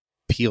to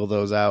peel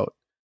those out.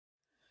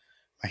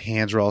 My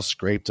hands were all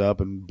scraped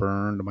up and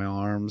burned, my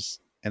arms,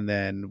 and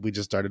then we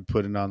just started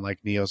putting on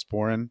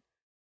Neosporin.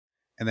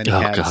 And then he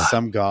had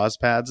some gauze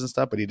pads and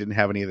stuff, but he didn't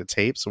have any of the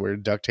tape, so we were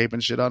duct taping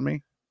shit on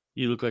me.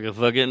 You look like a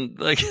fucking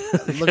look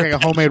like a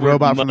homemade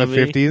robot from the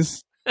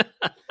 50s.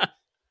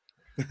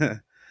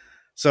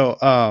 So,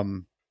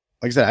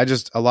 like I said,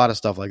 a lot of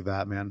stuff like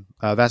that, man.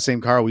 That same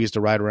car we used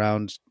to ride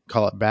around,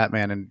 call it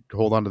Batman, and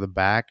hold onto the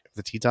back of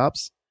the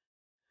T-tops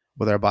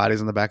with our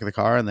bodies in the back of the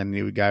car, and then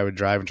the guy would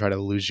drive and try to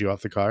lose you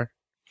off the car.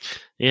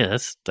 Yeah,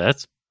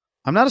 that's.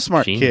 I'm not a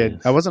smart genius.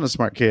 kid. I wasn't a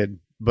smart kid,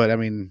 but I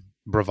mean,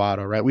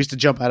 bravado, right? We used to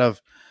jump out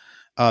of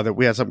that.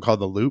 We had something called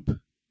the Loop.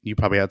 You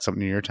probably had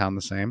something in your town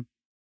the same.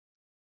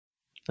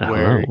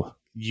 Where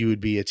you would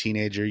be a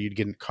teenager, you'd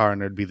get in a car,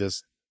 and there'd be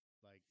this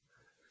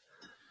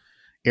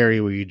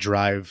area where you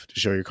drive to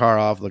show your car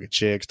off, look at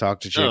chicks,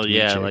 talk to chicks. Oh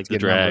yeah, chicks, the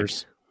drag.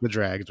 Numbers. The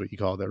drag is what you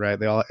called it,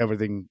 right?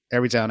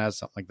 Every town has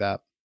something like that.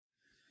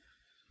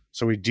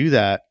 So we do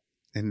that,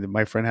 and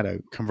my friend had a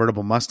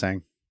convertible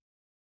Mustang.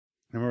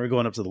 I remember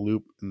going up to the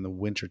Loop in the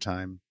winter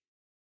time,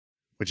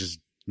 which is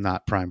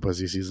not prime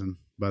pussy season,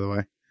 by the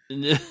way.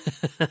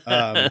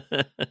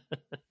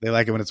 They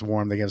like it when it's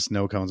warm. They get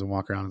snow cones and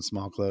walk around in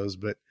small clothes.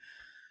 But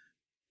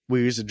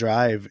we used to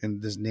drive in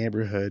this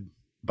neighborhood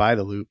by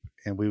the Loop,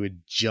 and we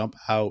would jump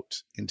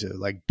out into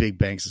big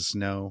banks of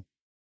snow,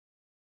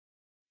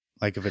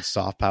 if it's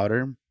soft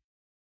powder. And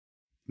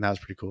that was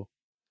pretty cool,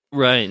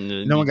 right?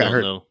 No one got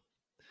hurt.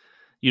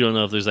 You don't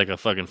know if there's a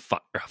fucking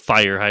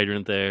fire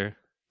hydrant there.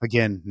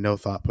 Again, no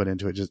thought put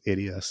into it, just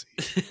idiocy.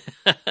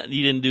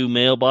 You didn't do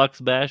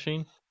mailbox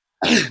bashing?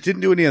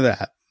 Didn't do any of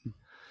that.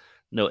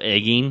 No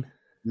egging?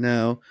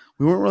 No.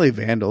 We weren't really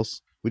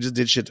vandals. We just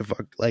did shit to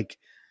fuck.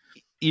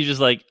 You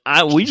just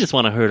we just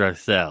want to hurt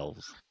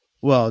ourselves.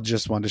 Well,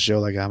 just wanted to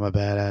show I'm a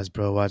badass,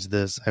 bro. Watch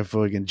this. I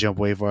feel can jump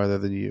way farther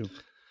than you.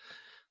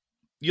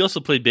 You also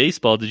played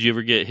baseball. Did you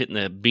ever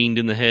get beamed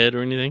in the head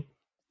or anything?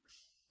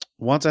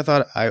 Once I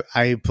thought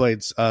I played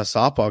a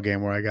softball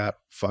game where I got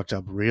fucked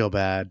up real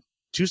bad.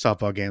 2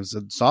 softball games.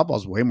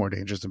 Softball's way more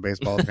dangerous than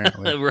baseball,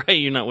 apparently. Right?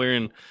 You're not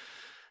wearing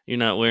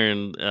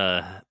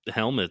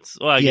helmets.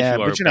 Well, I guess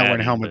you are, but you're not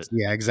wearing helmets. But...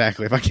 Yeah,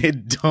 exactly. If I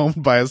get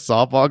domed by a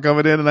softball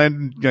coming in and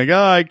I'm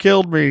it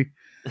killed me,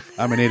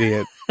 I'm an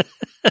idiot.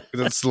 Because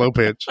it's slow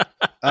pitch.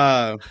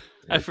 I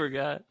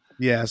forgot.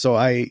 Yeah, so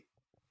I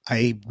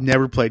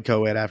never played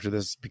co-ed after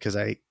this because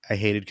I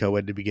hated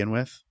co-ed to begin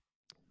with.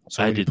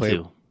 So I did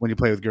too. When you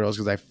play with girls,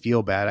 because I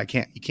feel bad.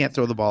 You can't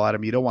throw the ball at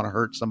them. You don't want to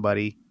hurt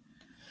somebody.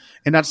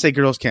 And not to say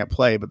girls can't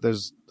play, but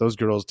those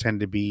girls tend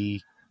to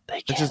be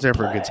they're just there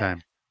for a good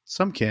time.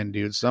 Some can,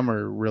 dude. Some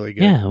are really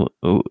good. Yeah,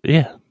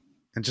 yeah.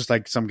 And just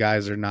some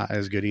guys are not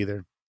as good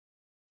either.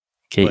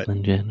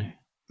 Caitlyn Jenner.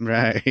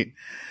 Right.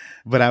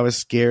 But I was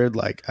scared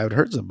I would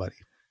hurt somebody.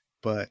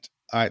 But,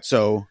 all right,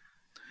 so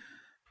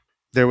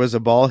there was a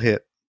ball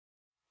hit,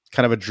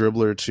 kind of a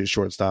dribbler to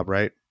shortstop,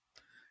 right?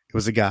 It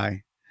was a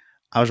guy.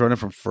 I was running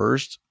from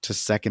first to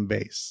second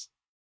base.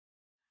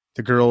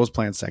 The girl was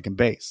playing second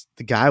base.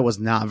 The guy was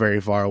not very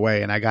far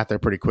away, and I got there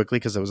pretty quickly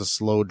because it was a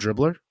slow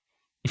dribbler.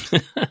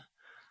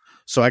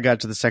 So I got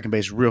to the second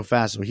base real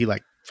fast, so he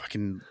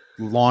fucking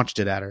launched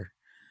it at her.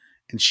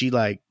 And she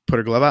put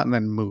her glove out and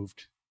then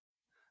moved.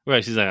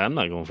 Right. She's like, I'm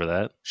not going for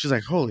that. She's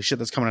like, holy shit,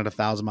 that's coming at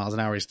 1,000 miles an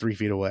hour. He's 3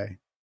 feet away.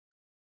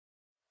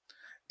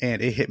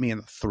 And it hit me in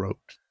the throat.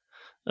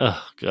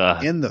 Oh,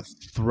 God. In the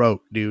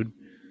throat, dude.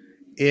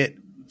 It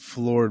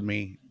floored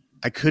me.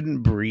 I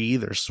couldn't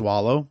breathe or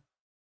swallow.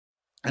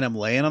 And I'm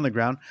laying on the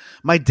ground.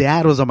 My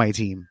dad was on my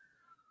team.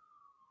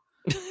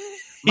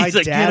 He's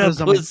like, get up,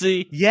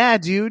 pussy. Yeah,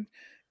 dude.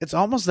 It's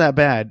almost that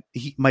bad.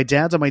 My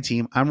dad's on my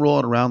team. I'm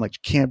rolling around like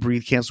can't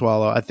breathe, can't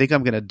swallow. I think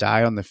I'm going to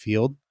die on the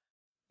field.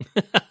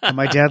 And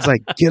my dad's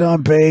like, get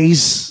on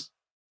base.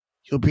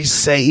 You'll be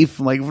safe.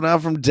 I'm like,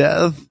 not from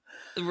death.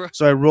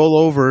 So I roll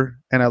over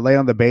and I lay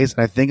on the base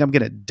and I think I'm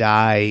going to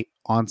die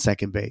on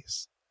second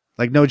base.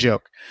 Like, no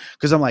joke.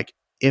 Because I'm like,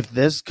 if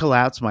this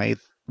collapsed my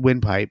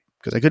windpipe,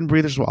 because I couldn't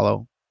breathe or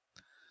swallow,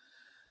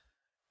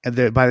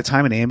 and by the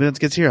time an ambulance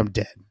gets here, I'm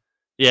dead.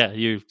 Yeah,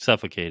 you're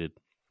suffocated.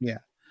 Yeah.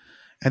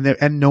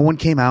 And no one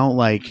came out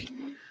like,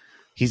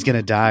 he's going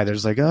to die. They're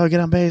just like, oh,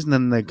 get on base. And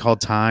then they called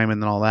time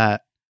and then all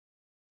that.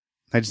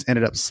 I just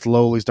ended up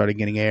slowly starting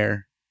getting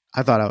air.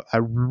 I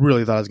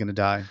really thought I was going to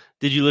die.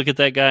 Did you look at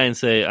that guy and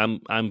say, I'm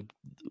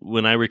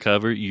when I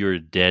recover, you're a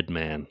dead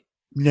man?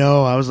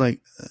 No, I was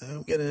like,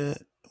 I'm going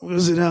to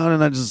sit down.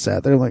 And I just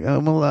sat there like,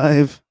 I'm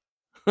alive.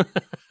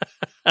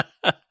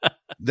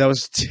 That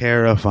was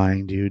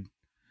terrifying, dude.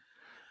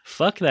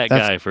 Fuck that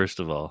guy, first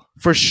of all.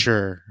 For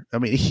sure. I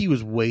mean, he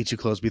was way too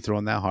close to be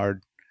throwing that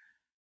hard.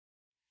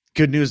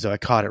 Good news, though. I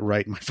caught it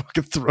right in my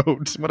fucking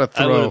throat. What a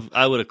throw.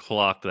 I would have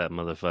clocked that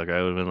motherfucker.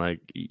 I would have been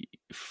like,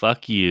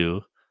 fuck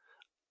you.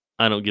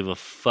 I don't give a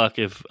fuck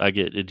if I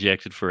get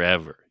ejected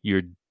forever.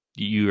 You're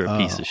a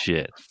piece of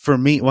shit. For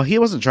me, well, he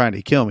wasn't trying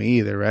to kill me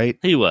either, right?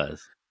 He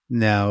was.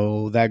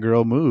 No, that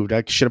girl moved.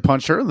 I should have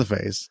punched her in the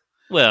face.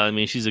 Well, I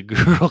mean, she's a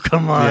girl.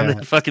 Come on.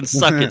 Yeah. Fucking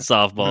suck it,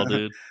 softball,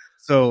 dude.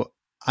 So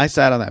I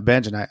sat on that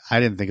bench and I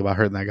didn't think about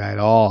hurting that guy at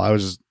all. I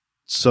was just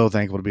so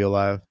thankful to be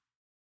alive.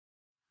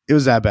 It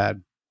was that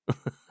bad.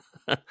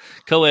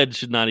 Co-ed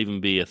should not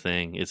even be a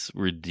thing. It's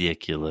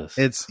ridiculous.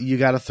 You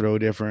got to throw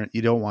different.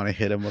 You don't want to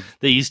hit him with.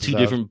 They use two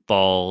different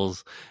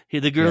balls.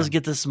 Here, the girls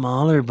get the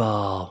smaller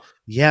ball.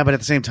 Yeah, but at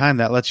the same time,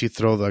 that lets you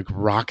throw the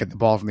rock at the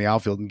ball from the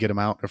outfield and get him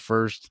out at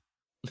first.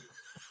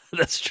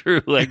 That's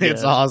true. I guess.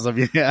 It's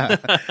awesome. Yeah.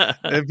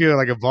 If you're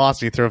like a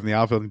boss and you throw from the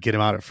outfield and get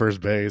him out at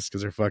first base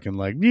because they're fucking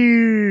like,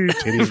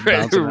 titties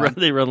bouncing around.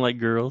 They run like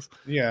girls.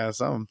 Yeah,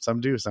 some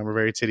do. Some are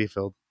very titty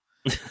filled.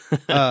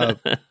 And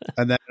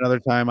then another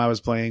time I was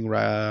playing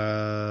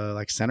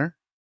like center.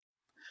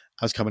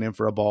 I was coming in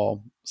for a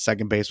ball.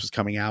 Second base was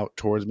coming out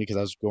towards me because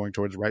I was going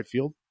towards right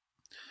field.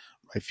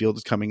 Right field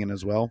is coming in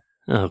as well.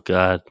 Oh,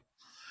 God.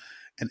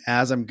 And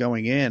as I'm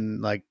going in,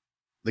 like,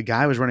 the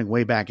guy was running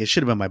way back. It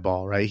should have been my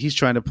ball, right? He's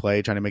trying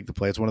to make the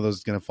play. It's one of those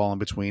that's going to fall in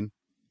between.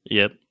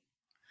 Yep.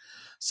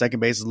 Second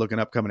base is looking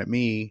up, coming at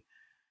me.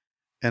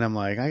 And I'm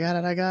like, I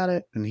got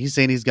it. And he's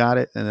saying he's got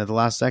it. And at the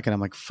last second,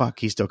 I'm like, fuck,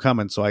 he's still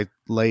coming. So I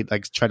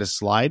tried to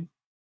slide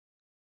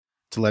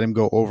to let him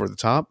go over the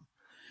top.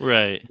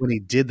 Right. When he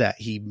did that,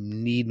 he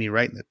kneed me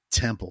right in the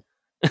temple.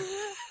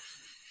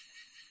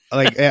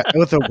 Like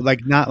with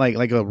not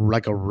like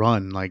a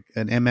run, like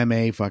an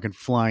MMA fucking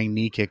flying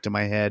knee kick to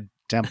my head.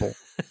 Temple.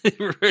 It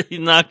really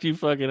knocked you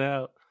fucking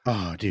out.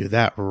 Oh, dude,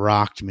 that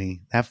rocked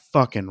me. That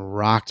fucking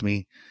rocked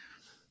me.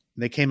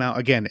 They came out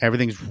again.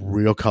 Everything's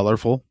real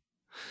colorful.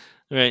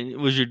 Right?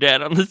 Was your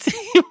dad on the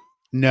team?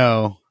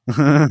 No.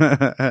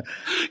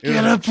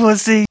 Get a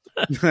pussy.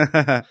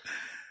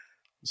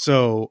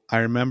 So I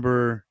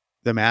remember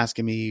them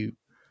asking me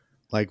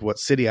like what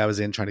city I was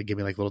in, trying to give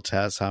me like little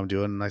tests how I'm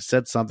doing, and I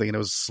said something and it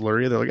was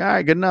slurry. They're like, "All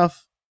right, good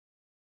enough."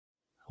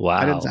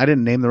 Wow. I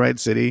didn't name the right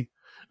city.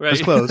 Right.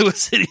 It's close. What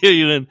city are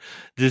you in?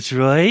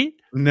 Detroit?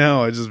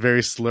 No, it's just very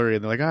slurry.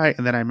 And they're like, all right.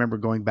 And then I remember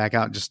going back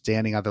out and just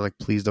standing out there like,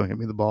 please don't hit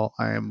me the ball.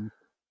 I am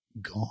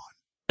gone.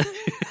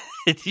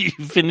 You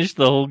finished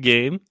the whole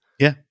game?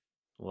 Yeah.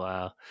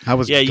 Wow. I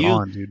was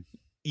gone, dude.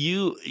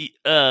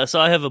 So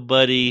I have a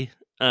buddy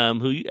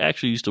who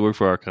actually used to work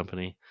for our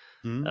company.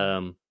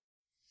 Mm-hmm.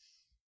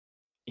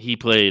 He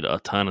played a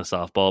ton of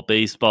softball,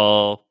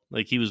 baseball.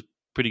 Like, he was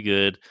pretty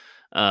good.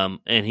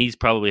 And he's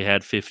probably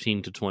had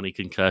 15 to 20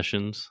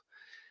 concussions.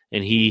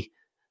 And he,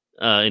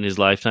 in his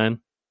lifetime,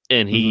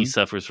 and he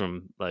suffers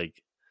from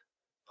like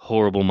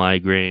horrible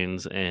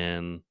migraines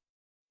and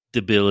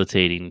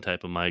debilitating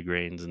type of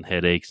migraines and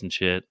headaches and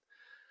shit.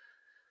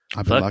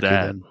 I've been lucky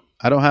then.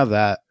 I don't have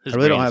that. I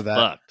really don't have that.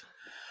 Fucked.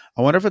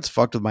 I wonder if it's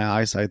fucked with my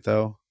eyesight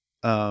though.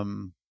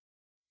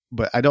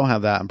 But I don't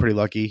have that. I'm pretty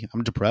lucky.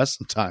 I'm depressed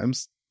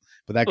sometimes,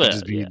 but that could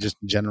just be just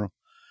in general.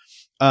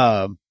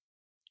 And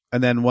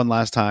then one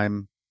last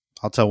time,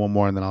 I'll tell one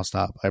more and then I'll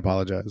stop. I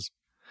apologize.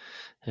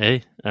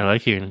 Hey, I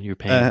like hearing your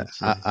pain.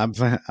 I'm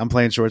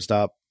playing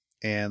shortstop,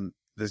 and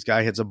this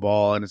guy hits a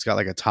ball, and it's got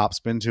like a top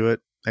spin to it.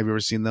 Have you ever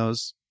seen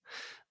those?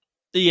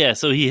 Yeah.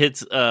 So he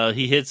hits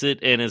it,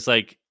 and it's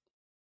like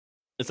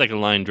a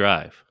line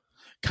drive.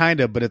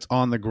 Kind of, but it's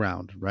on the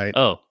ground, right?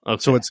 Oh,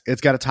 okay. So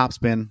it's got a top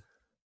spin.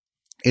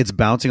 It's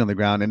bouncing on the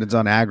ground, and it's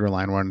on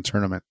Agriline. We're in a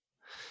tournament.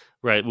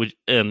 Right. Would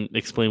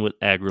explain what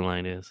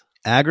Agriline is.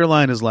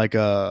 Agriline is like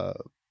a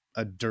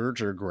a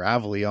dirt or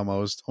gravelly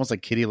almost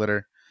like kitty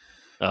litter.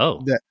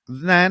 Oh,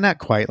 Not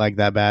quite like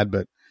that bad,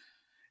 but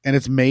and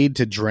it's made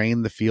to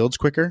drain the fields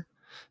quicker.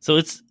 so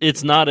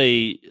it's not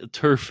a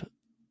turf,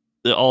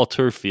 all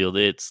turf field.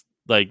 It's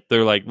like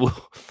they're like,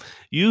 well,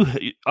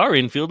 our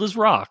infield is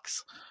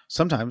rocks.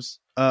 Sometimes,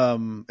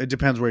 it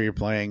depends where you're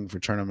playing for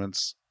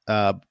tournaments.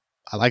 I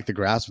like the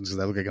grass ones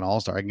because I look like an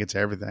all-star. I can get to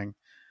everything.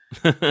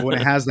 But when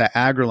it has that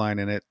agri-line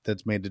in it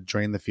that's made to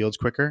drain the fields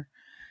quicker,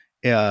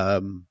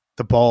 the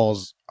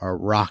balls are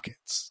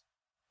rockets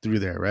through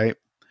there, right?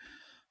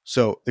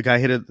 So the guy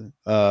hit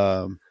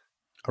a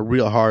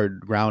real hard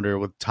grounder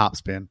with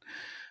topspin.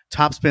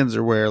 Topspins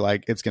are where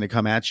like it's going to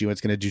come at you. It's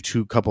going to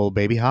do couple of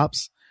baby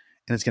hops,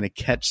 and it's going to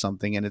catch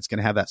something, and it's going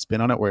to have that spin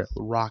on it where it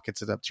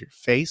rockets it up to your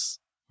face.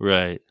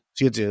 Right.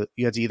 So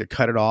you have to either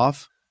cut it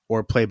off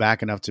or play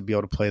back enough to be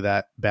able to play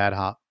that bad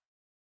hop.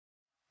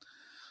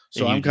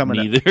 So I'm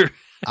coming neither.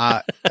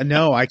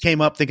 No, I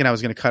came up thinking I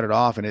was going to cut it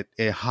off, and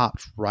it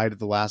hopped right at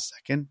the last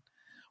second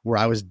where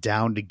I was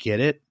down to get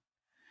it.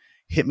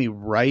 Hit me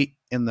right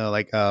in the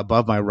like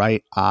above my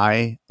right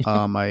eye,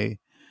 my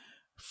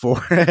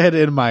forehead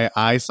and my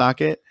eye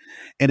socket,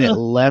 and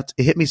it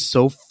hit me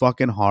so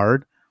fucking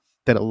hard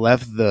that it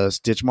left the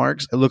stitch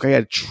marks. It looked like I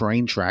had a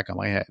train track on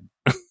my head.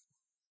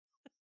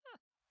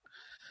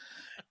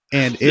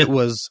 And they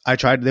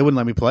wouldn't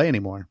let me play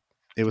anymore.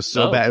 It was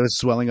so bad. It was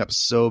swelling up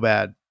so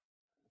bad.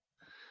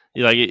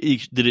 You like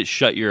did it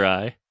shut your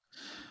eye?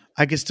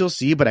 I could still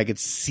see, but I could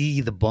see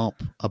the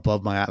bump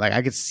above my eye. Like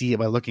I could see it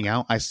by looking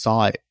out. I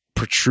saw it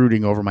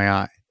protruding over my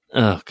eye.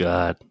 Oh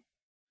God.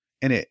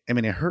 And it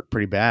hurt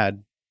pretty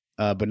bad,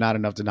 but not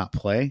enough to not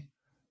play.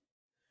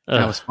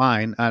 And I was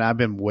fine. And I've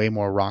been way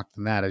more rocked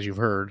than that, as you've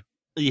heard.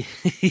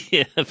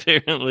 Yeah,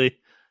 apparently.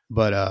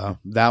 But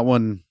that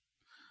one,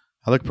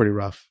 I look pretty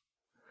rough.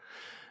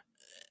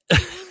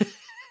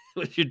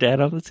 Was your dad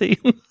on the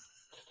team?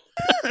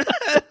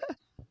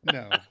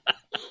 No.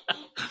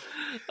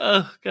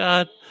 Oh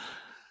God.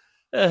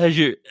 Has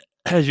your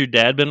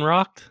dad been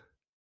rocked?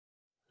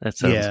 That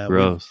sounds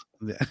gross.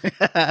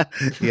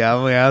 Yeah,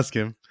 I'm gonna ask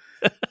him.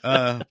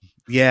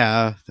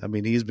 Yeah, I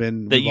mean he's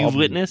been that you've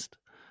witnessed.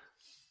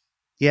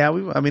 Yeah,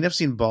 I've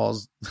seen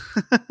balls.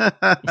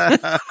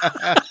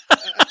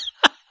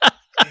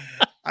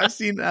 I've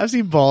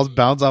seen balls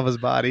bounce off his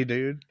body,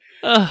 dude.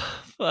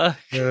 Oh fuck!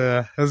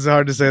 It's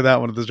hard to say that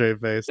one with a straight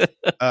face.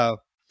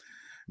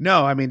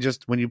 No, I mean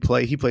just when you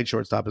play, he played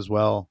shortstop as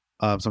well.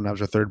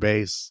 Sometimes or third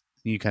base.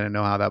 You kind of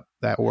know how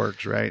that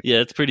works, right? Yeah,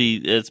 it's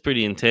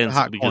pretty intense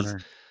because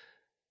corner.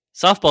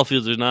 Softball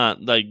fields are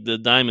not like the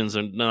diamonds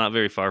are not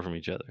very far from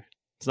each other.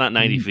 It's not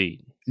 90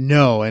 feet.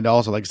 No, and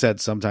also like I said,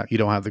 sometimes you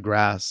don't have the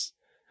grass.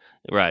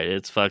 Right.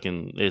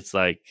 It's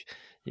like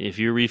if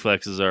your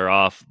reflexes are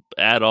off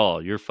at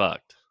all, you're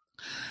fucked.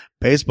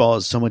 Baseball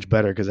is so much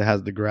better because it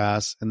has the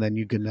grass, and then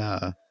you can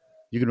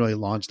really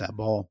launch that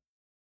ball.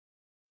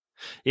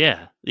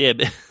 Yeah. You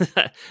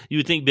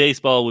would think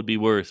baseball would be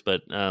worse,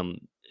 but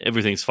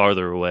everything's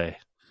farther away.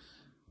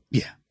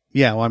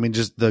 Yeah. Well, I mean,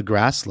 just the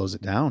grass slows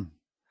it down.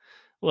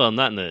 Well,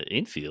 not in the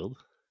infield.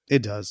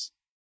 It does.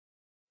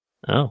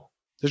 Oh,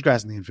 there's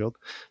grass in the infield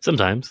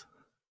sometimes.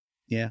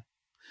 Yeah.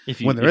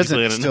 When there isn't,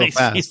 it's still nice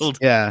fast. Field.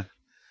 Yeah.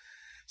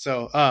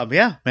 So,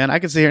 yeah, man, I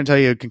can sit here and tell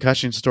you a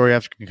concussion story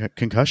after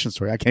concussion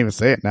story. I can't even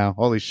say it now.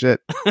 Holy shit!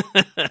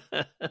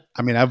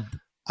 I mean,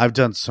 I've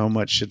done so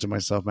much shit to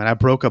myself, man. I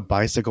broke a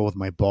bicycle with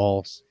my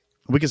balls.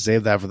 We could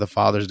save that for the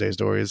Father's Day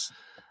stories.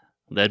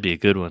 That'd be a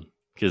good one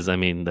because I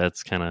mean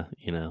that's kind of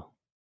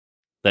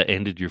that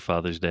ended your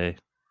Father's Day.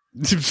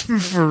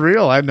 For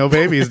real, I had no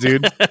babies,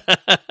 dude.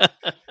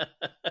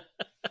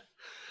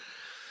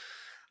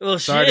 Well,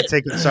 sorry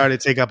to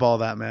take up all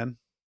that, man.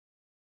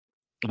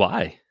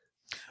 Why?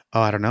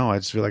 Oh, I don't know. I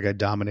just feel like I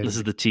dominated. This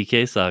is the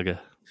TK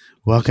saga.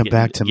 Welcome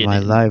back to my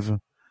life.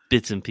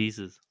 Bits and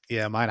pieces.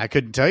 Yeah, mine. I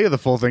couldn't tell you the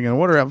full thing in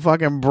order. I'm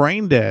fucking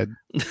brain dead.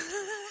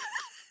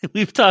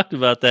 We've talked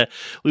about that.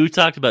 We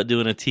talked about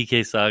doing a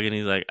TK saga, and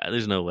he's like,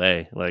 "There's no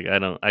way. Like,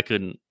 I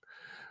couldn't."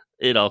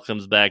 It all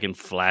comes back in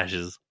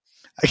flashes.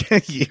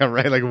 Yeah,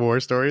 right. Like war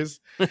stories.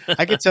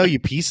 I could tell you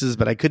pieces,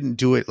 but I couldn't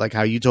do it like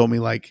how you told me,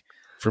 like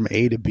from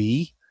A to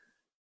B.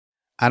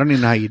 I don't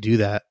even know how you do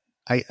that.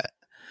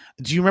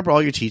 Do you remember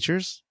all your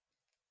teachers?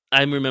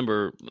 I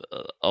remember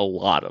a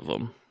lot of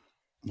them.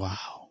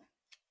 Wow.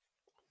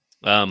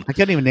 I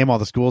can't even name all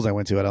the schools I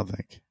went to. I don't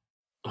think.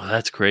 Oh,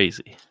 that's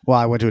crazy. Well,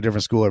 I went to a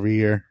different school every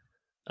year.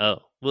 Oh,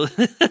 well,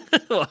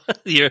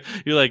 you're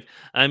like,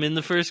 I'm in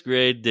the first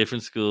grade,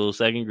 different school,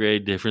 second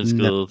grade, different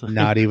school. No,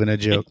 not even a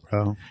joke,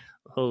 bro.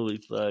 Holy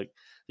fuck.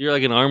 You're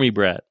like an Army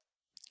brat.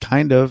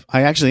 Kind of.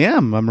 I actually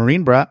am a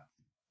Marine brat.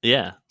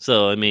 Yeah.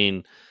 So, I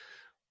mean,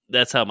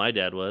 that's how my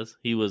dad was.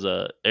 He was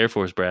a Air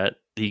Force brat.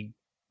 He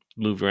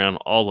moved around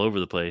all over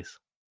the place.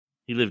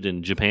 He lived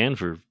in Japan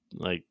for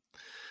like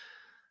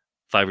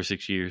 5 or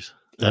 6 years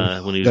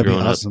when he was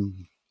growing awesome.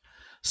 up.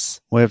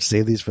 We have to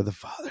save these for the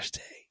Father's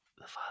Day.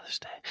 The Father's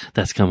Day.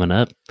 That's coming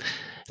up.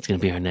 It's going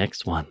to be our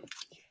next one.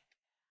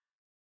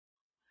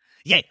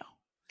 Yeah.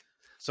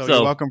 So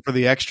you're welcome for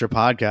the extra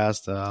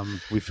podcast.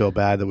 We feel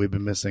bad that we've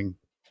been missing.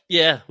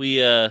 Yeah, we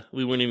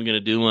weren't even going to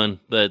do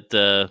one, but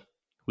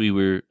we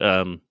were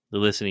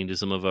listening to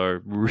some of our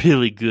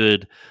really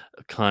good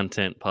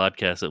content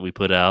podcasts that we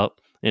put out,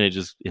 and it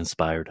just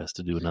inspired us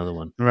to do another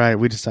one. Right.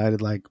 We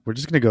decided we're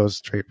just going to go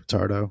straight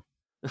retardo.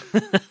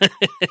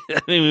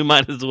 I mean, we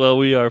might as well.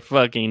 We are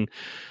fucking.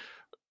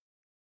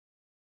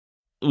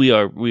 We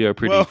are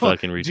pretty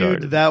fucking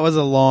retarded. Dude, that was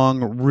a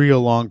real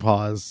long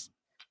pause.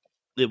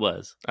 It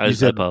was. I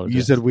apologize.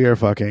 You said we are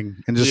fucking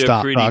and just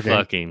stop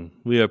talking.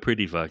 We are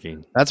pretty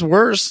fucking. That's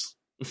worse.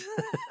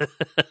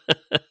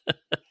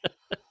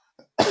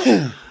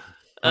 All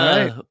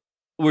right.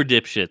 We're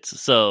dipshits,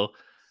 so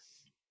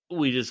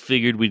we just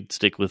figured we'd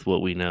stick with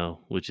what we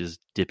know, which is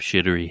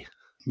dipshittery.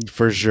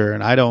 For sure.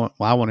 And I won't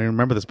even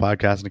remember this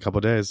podcast in a couple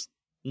of days.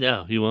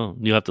 No, you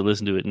won't. You'll have to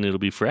listen to it, and it'll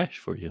be fresh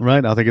for you.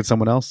 Right. I'll think it's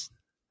someone else.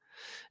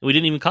 We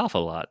didn't even cough a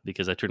lot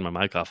because I turned my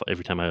mic off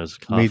every time I was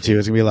coughing. Me too.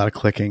 It's going to be a lot of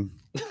clicking.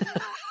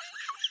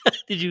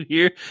 Could you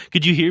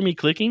hear me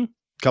clicking?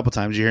 A couple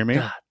times. You hear me?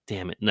 God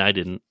damn it. No, I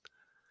didn't.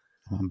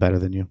 I'm better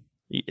than you.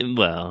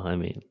 Well, I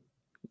mean,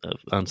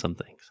 on some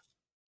things.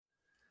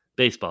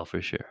 Baseball for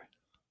sure.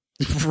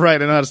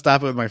 Right. I know how to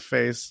stop it with my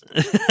face.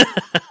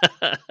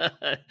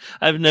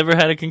 I've never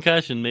had a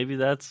concussion. Maybe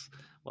that's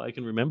why I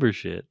can remember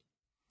shit.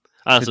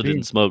 I also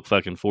didn't smoke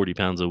fucking 40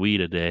 pounds of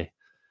weed a day.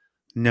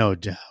 No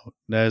doubt.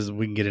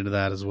 We can get into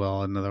that as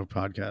well in another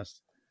podcast.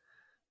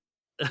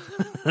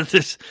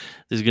 There's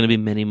going to be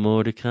many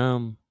more to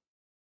come.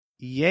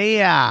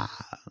 Yeah.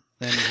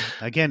 And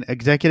again,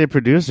 executive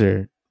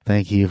producer,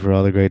 thank you for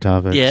all the great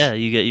topics. Yeah,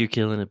 you're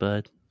killing it,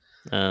 bud.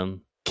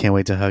 Can't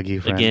wait to hug you,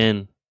 friend.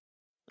 Again,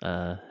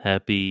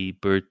 happy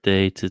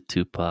birthday to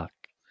Tupac.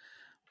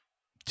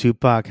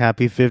 Tupac,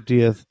 happy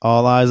 50th.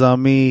 All eyes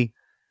on me.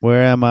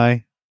 Where am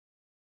I?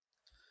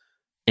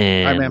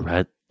 And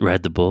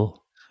ride the bull.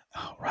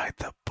 Oh, ride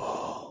the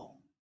bull.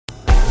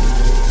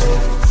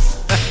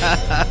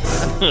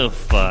 Oh,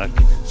 fuck.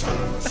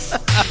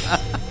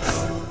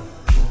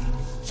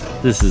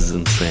 This is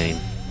insane.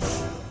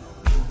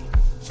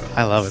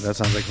 I love it. That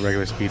sounds like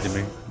regular speed to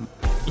me.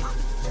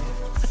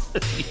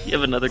 You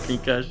have another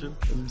concussion?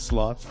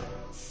 Sloth.